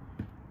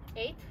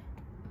 8,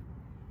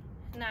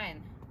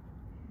 9,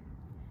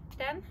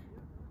 10,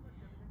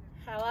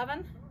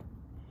 11,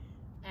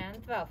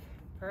 and 12.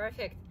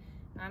 Perfect.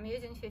 I'm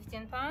using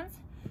 15 pounds.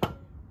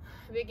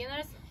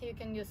 Beginners, you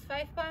can use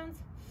 5 pounds.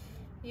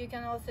 You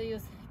can also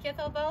use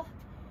kettlebell.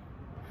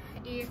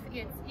 if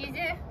it's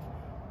easy,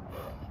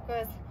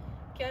 because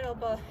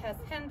kettlebell has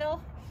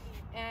handle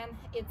and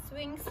it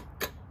swings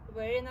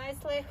very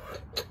nicely.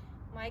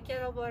 My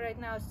kettlebell right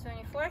now is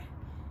 24,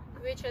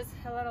 which is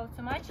a little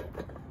too much,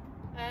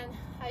 and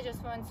I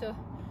just want to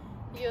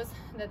use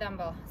the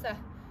dumbbell, so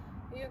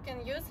you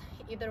can use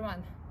either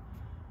one.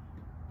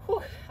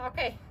 Whew.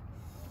 Okay,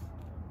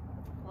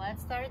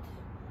 let's start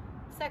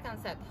second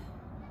set.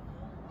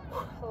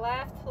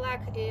 Left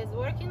leg is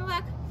working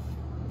leg,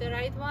 the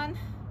right one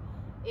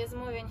is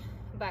moving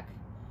back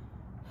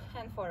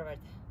and forward.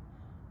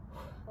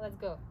 Let's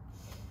go.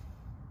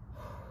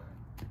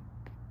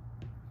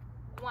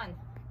 1,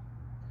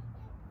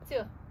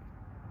 2,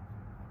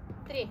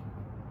 3,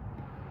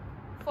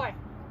 4,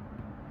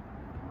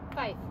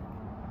 5,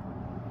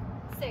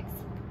 6,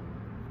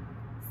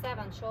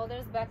 7,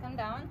 shoulders back and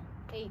down,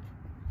 8,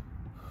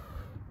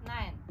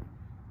 9,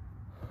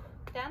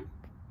 10,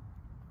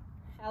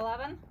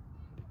 11,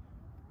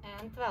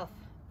 and 12.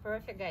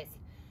 Perfect, guys.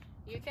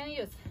 You can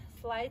use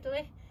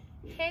slightly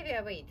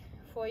heavier weight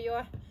for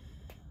your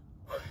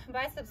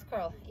biceps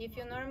curl. If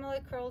you normally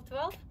curl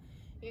 12,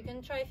 you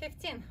can try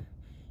 15.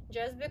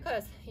 Just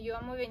because you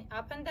are moving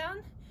up and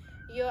down,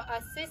 you're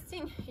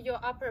assisting your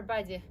upper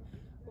body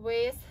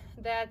with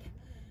that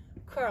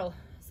curl.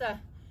 So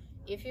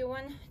if you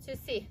want to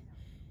see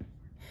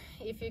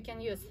if you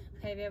can use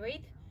heavier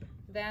weight,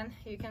 then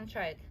you can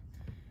try it.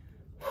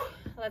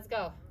 Let's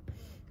go.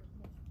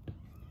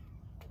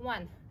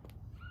 1,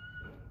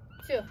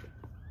 2,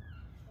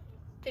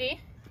 3,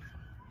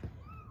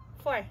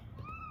 4,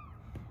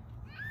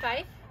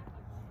 5,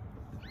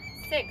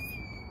 6,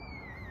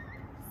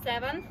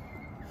 7,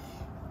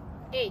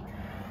 8,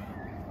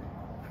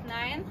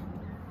 9,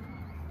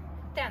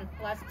 10.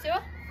 Last 2.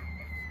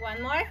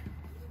 One more.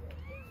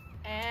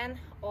 And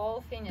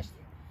all finished.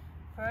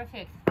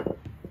 Perfect.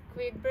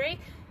 Quick break.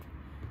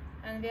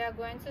 And we are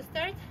going to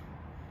start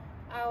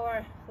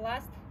our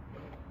last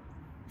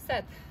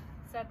set.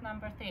 Set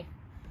number 3.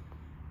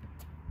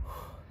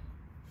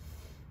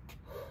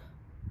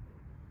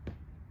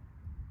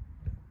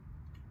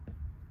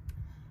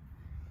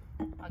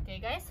 Okay,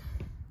 guys.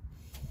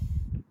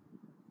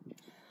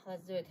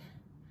 Let's do it.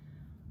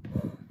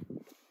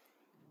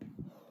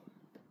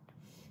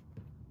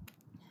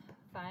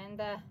 Find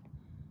the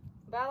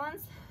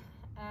balance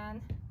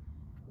and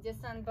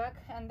descend back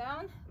and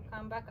down,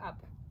 come back up.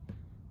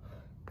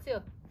 2,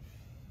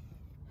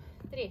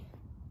 3,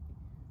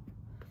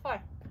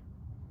 4,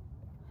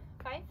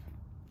 5,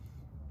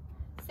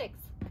 6,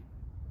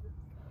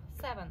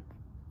 7,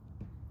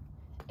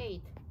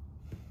 8,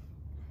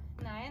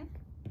 9,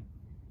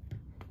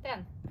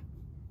 10,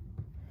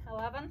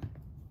 11,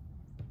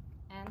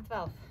 and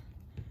 12.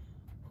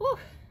 Whew.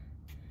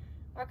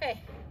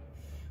 Okay,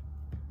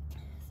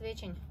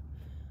 switching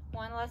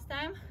one last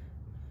time,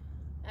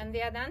 and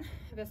we are done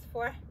with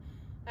 4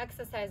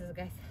 exercises,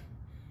 guys.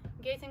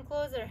 Getting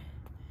closer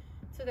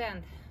to the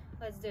end.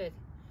 Let's do it.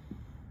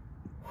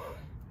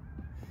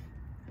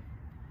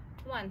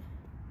 1,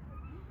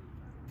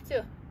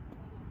 2,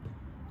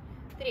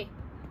 3,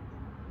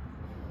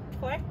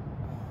 4,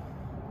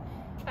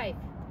 5,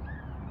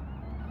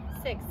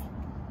 6,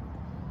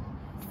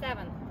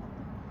 7,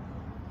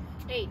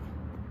 8,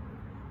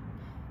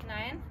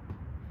 9,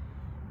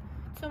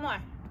 2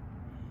 more,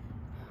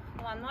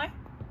 1 more,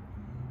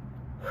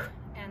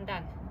 and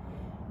done.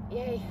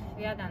 Yay,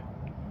 we are done.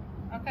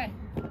 Okay,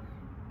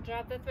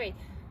 drop that weight,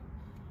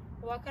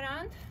 walk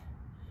around,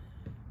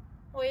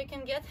 or you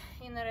can get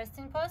in a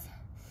resting pose.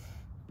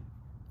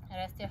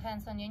 Rest your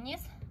hands on your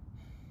knees,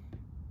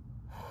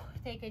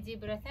 take a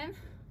deep breath in,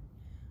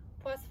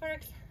 pause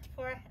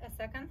for a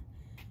second,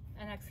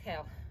 and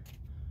exhale.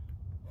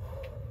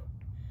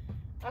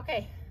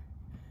 Okay,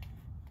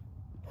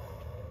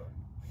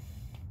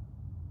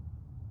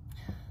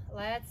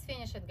 let's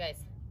finish it, guys.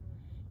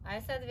 I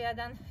said we are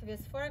done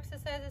with 4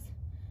 exercises,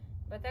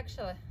 but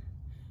actually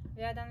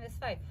we are done with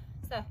 5.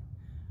 So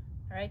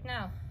right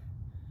now,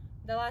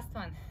 the last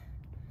one.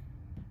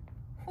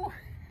 Whew.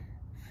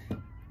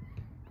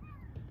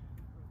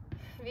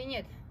 We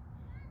need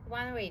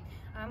 1 weight.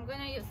 I'm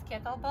gonna use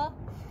kettlebell.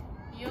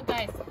 You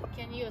guys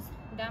can use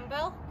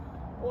dumbbell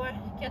or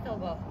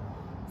kettlebell.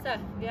 So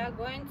we are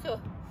going to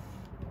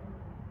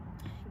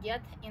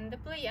get in the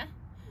plyo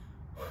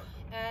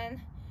and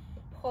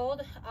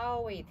hold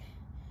our weight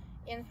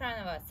in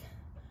front of us.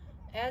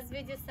 As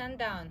we descend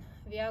down,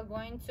 we are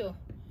going to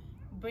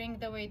bring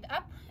the weight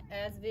up.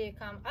 As we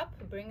come up,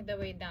 bring the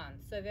weight down.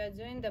 So we are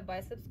doing the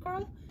biceps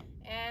curl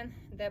and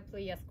the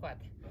plyo squat.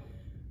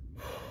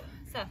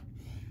 So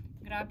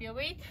grab your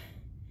weight,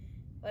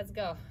 let's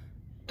go.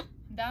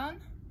 Down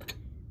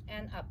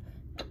and up,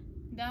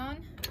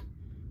 down,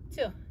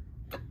 2,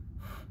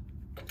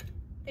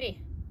 3,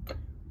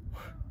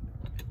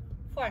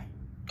 4,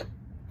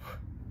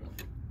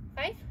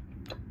 5,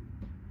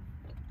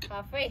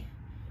 halfway.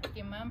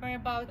 Remember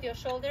about your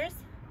shoulders,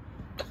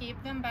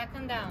 keep them back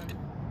and down.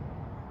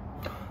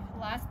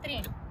 Last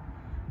 3,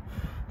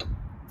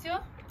 2,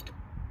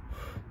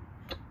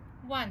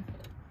 1,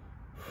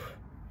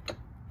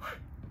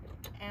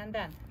 and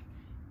done.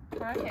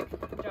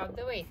 Perfect. Drop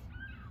the weight.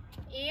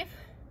 If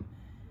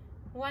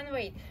one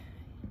weight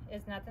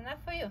is not enough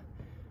for you,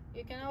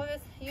 you can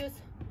always use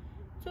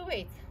 2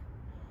 weights.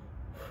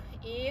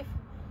 If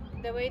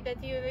the weight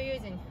that you were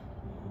using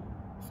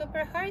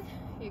super hard,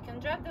 you can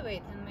drop the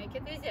weight and make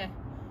it easier.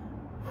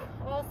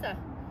 Also,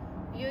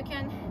 you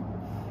can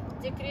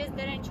decrease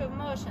the range of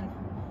motion.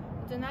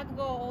 Do not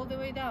go all the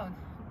way down.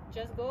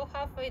 Just go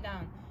halfway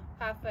down,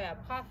 halfway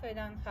up, halfway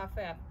down,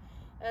 halfway up,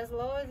 as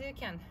low as you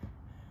can.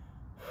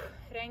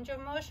 Range of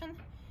motion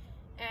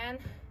and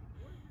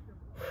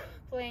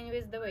playing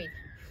with the weight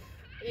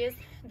is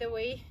the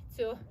way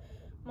to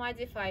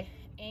modify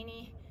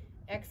any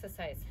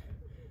exercise.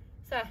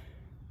 So,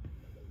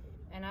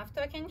 enough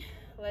talking,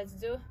 let's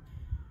do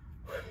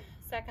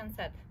second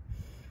set.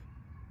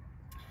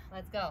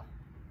 Let's go.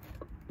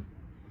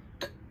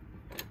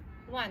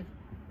 1,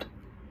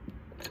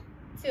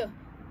 2,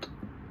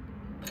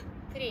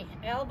 3,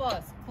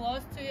 elbows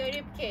close to your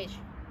rib cage.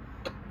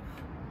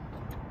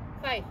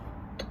 5,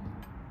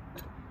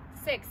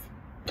 6,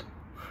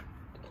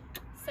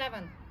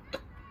 7,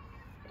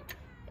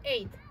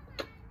 8,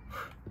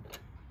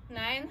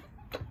 9,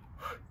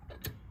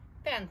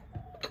 10,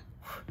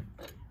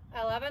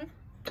 11,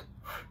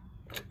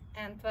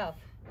 and 12.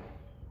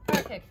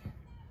 Perfect.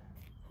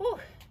 Whew.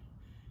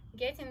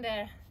 Getting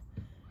there.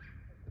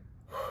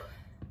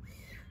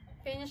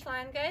 Finish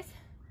line, guys.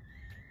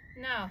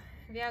 Now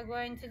we are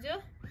going to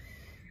do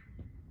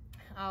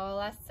our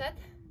last set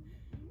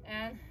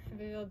and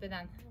we will be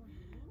done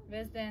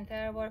with the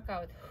entire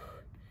workout.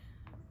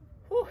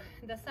 Whew.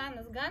 The sun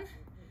is gone,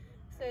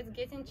 so it's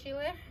getting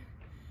chillier.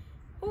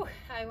 Whew.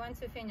 I want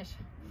to finish.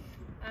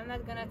 I'm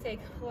not gonna take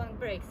long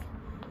breaks.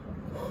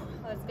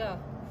 Let's go.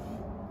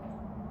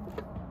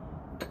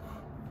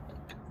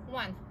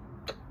 1,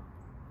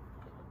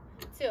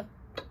 2,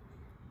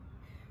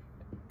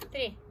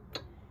 3,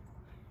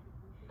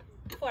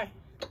 4,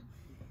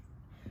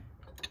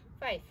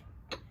 5,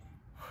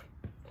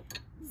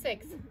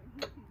 6,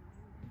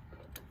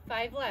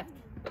 5 left,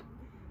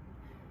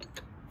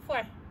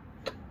 4,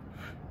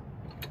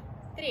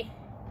 3,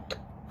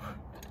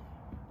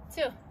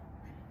 2,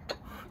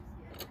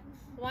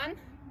 1,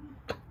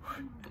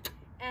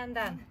 and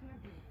done.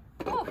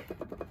 Whew.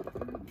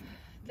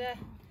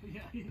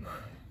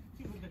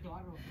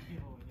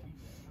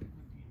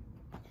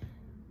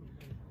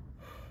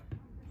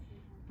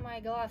 My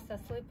gloves are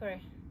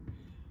slippery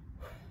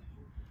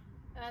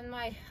and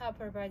my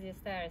upper body is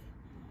tired.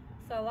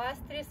 So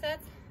last 3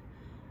 sets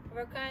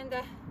were kind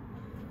of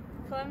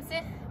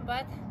clumsy,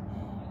 but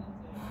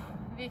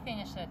we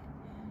finished it.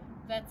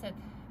 That's it,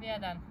 we are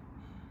done.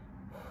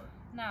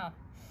 Now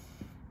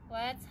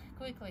let's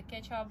quickly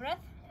catch our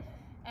breath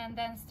and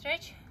then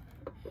stretch,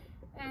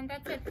 and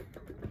that's it.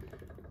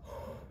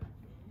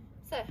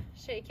 So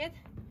shake it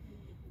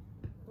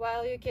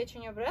while you're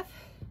catching your breath.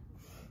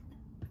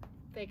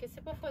 Take a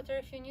sip of water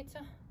if you need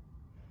to.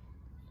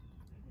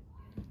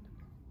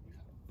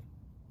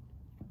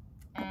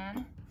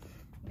 And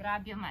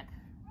grab your mat.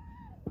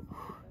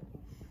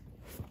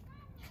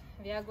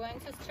 We are going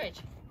to stretch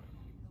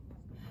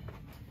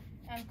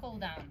and cool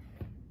down.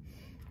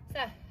 So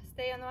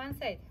stay on one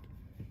side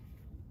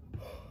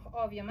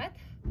of your mat,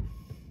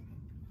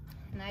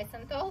 nice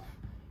and tall,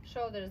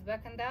 shoulders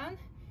back and down,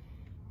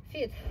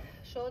 feet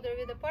shoulder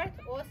width apart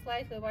or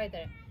slightly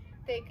wider.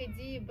 Take a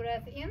deep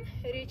breath in,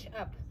 reach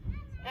up,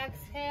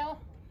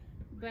 exhale,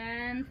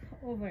 bend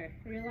over,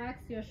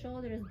 relax your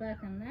shoulders, back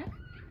and neck,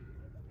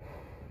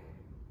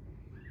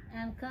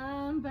 and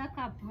come back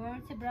up,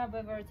 vertebra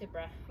by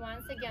vertebra.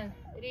 Once again,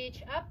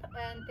 reach up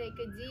and take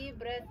a deep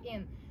breath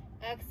in,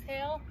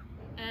 exhale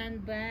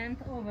and bend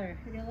over,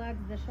 relax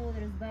the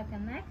shoulders, back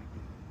and neck.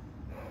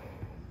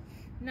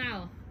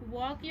 Now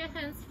walk your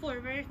hands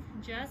forward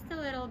just a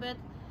little bit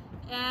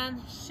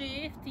and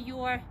shift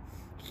your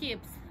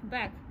hips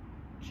back.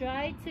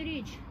 Try to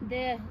reach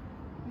the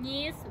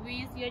knees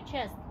with your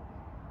chest.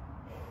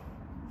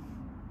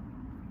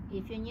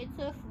 If you need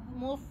to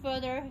move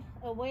further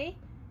away,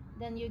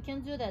 then you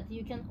can do that.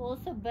 You can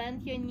also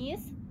bend your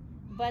knees,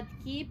 but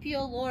keep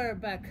your lower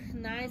back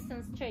nice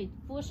and straight.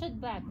 Push it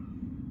back.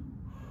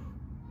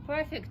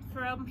 Perfect.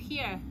 From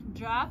here,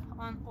 drop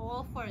on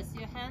all fours.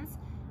 Your hands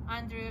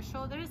under your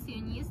shoulders,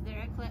 your knees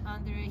directly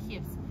under your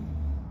hips.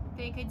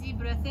 Take a deep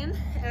breath in,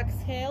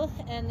 exhale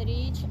and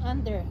reach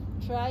under.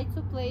 Try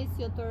to place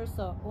your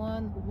torso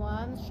on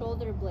one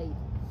shoulder blade.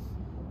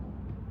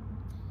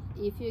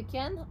 If you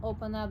can,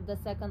 open up the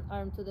second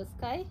arm to the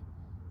sky.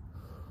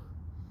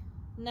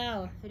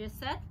 Now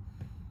reset.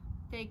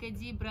 Take a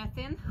deep breath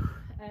in,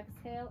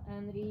 exhale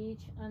and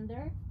reach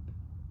under.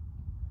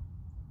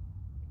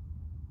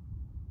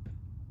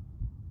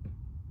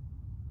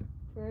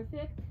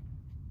 Perfect.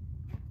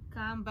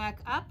 Come back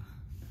up.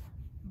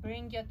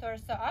 Bring your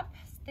torso up.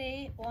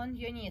 Stay on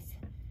your knees.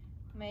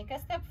 Make a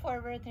step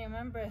forward.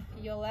 Remember,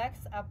 your legs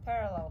are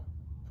parallel.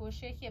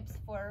 Push your hips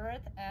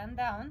forward and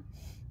down.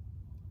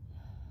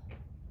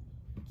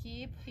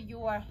 Keep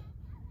your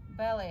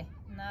belly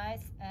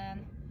nice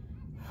and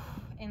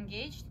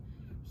engaged.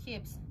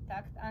 Hips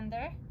tucked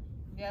under.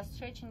 We are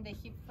stretching the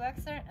hip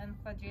flexor and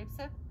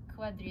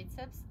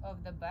quadriceps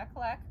of the back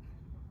leg.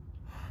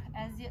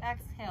 As you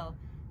exhale,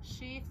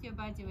 shift your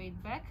body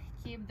weight back,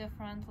 keep the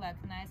front leg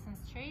nice and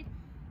straight,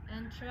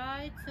 and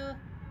try to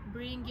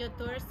bring your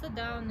torso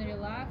down,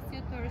 relax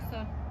your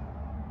torso.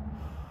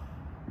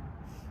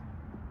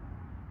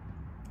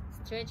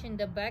 Stretching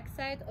the back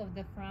side of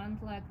the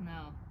front leg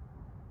now.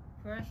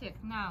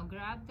 Perfect. Now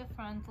grab the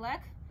front leg,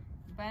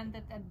 bend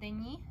it at the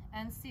knee,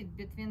 and sit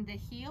between the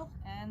heel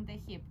and the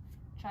hip.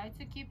 Try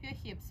to keep your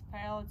hips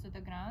parallel to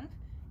the ground.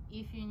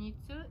 If you need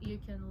to, you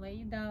can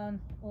lay down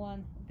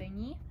on the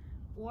knee,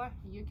 or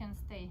you can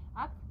stay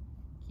up,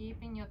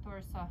 keeping your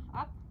torso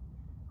up,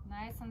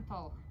 nice and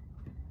tall.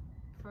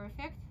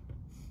 Perfect.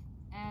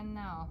 And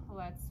now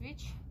let's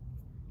switch.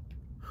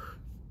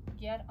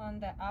 Get on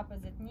the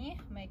opposite knee,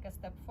 make a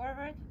step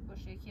forward,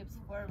 push your hips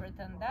forward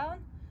and down.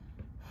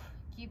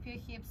 Keep your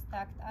hips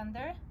tucked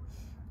under,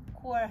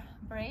 core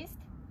braced.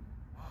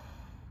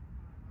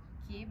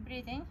 Keep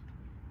breathing.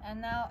 And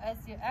now as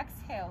you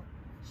exhale,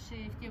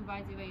 shift your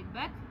body weight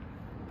back.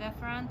 The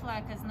front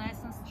leg is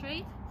nice and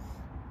straight.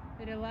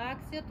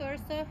 Relax your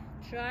torso.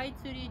 Try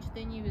to reach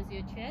the knee with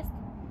your chest.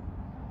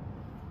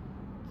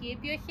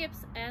 Keep your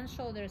hips and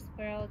shoulders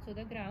parallel to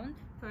the ground.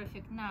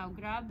 Perfect. Now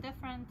grab the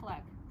front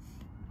leg,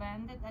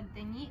 bend it at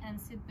the knee, and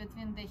sit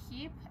between the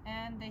hip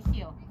and the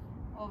heel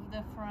of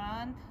the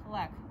front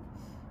leg.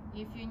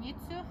 If you need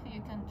to,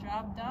 you can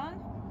drop down,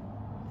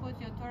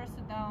 put your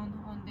torso down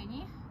on the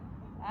knee,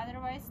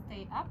 otherwise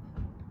stay up.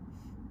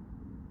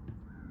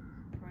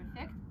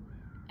 Perfect.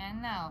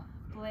 And now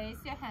place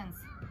your hands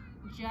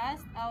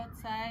just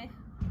outside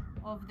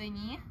of the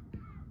knee.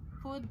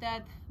 Put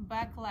that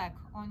back leg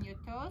on your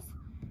toes.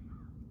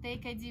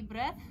 Take a deep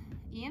breath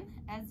in.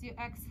 As you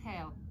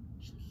exhale,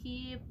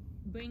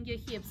 bring your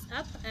hips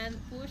up and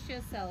push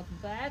yourself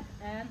back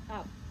and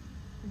up.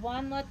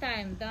 One more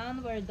time,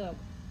 downward dog.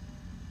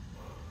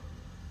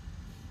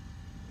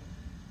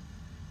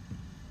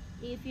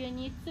 If you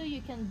need to,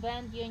 you can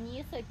bend your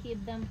knees or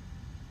keep them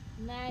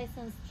nice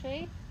and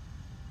straight.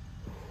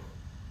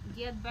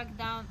 Get back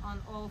down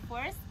on all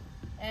fours,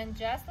 and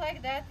just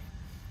like that,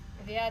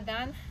 we are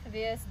done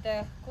with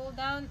the cool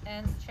down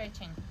and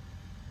stretching.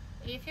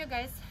 If you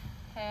guys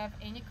have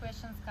any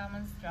questions,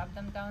 comments, drop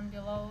them down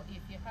below.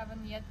 If you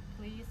haven't yet,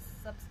 please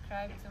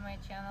subscribe to my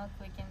channel,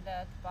 clicking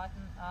that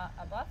button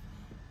above.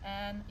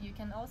 And you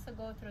can also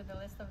go through the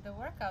list of the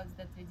workouts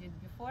that we did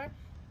before,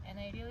 and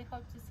I really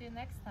hope to see you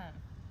next time.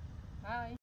 Bye.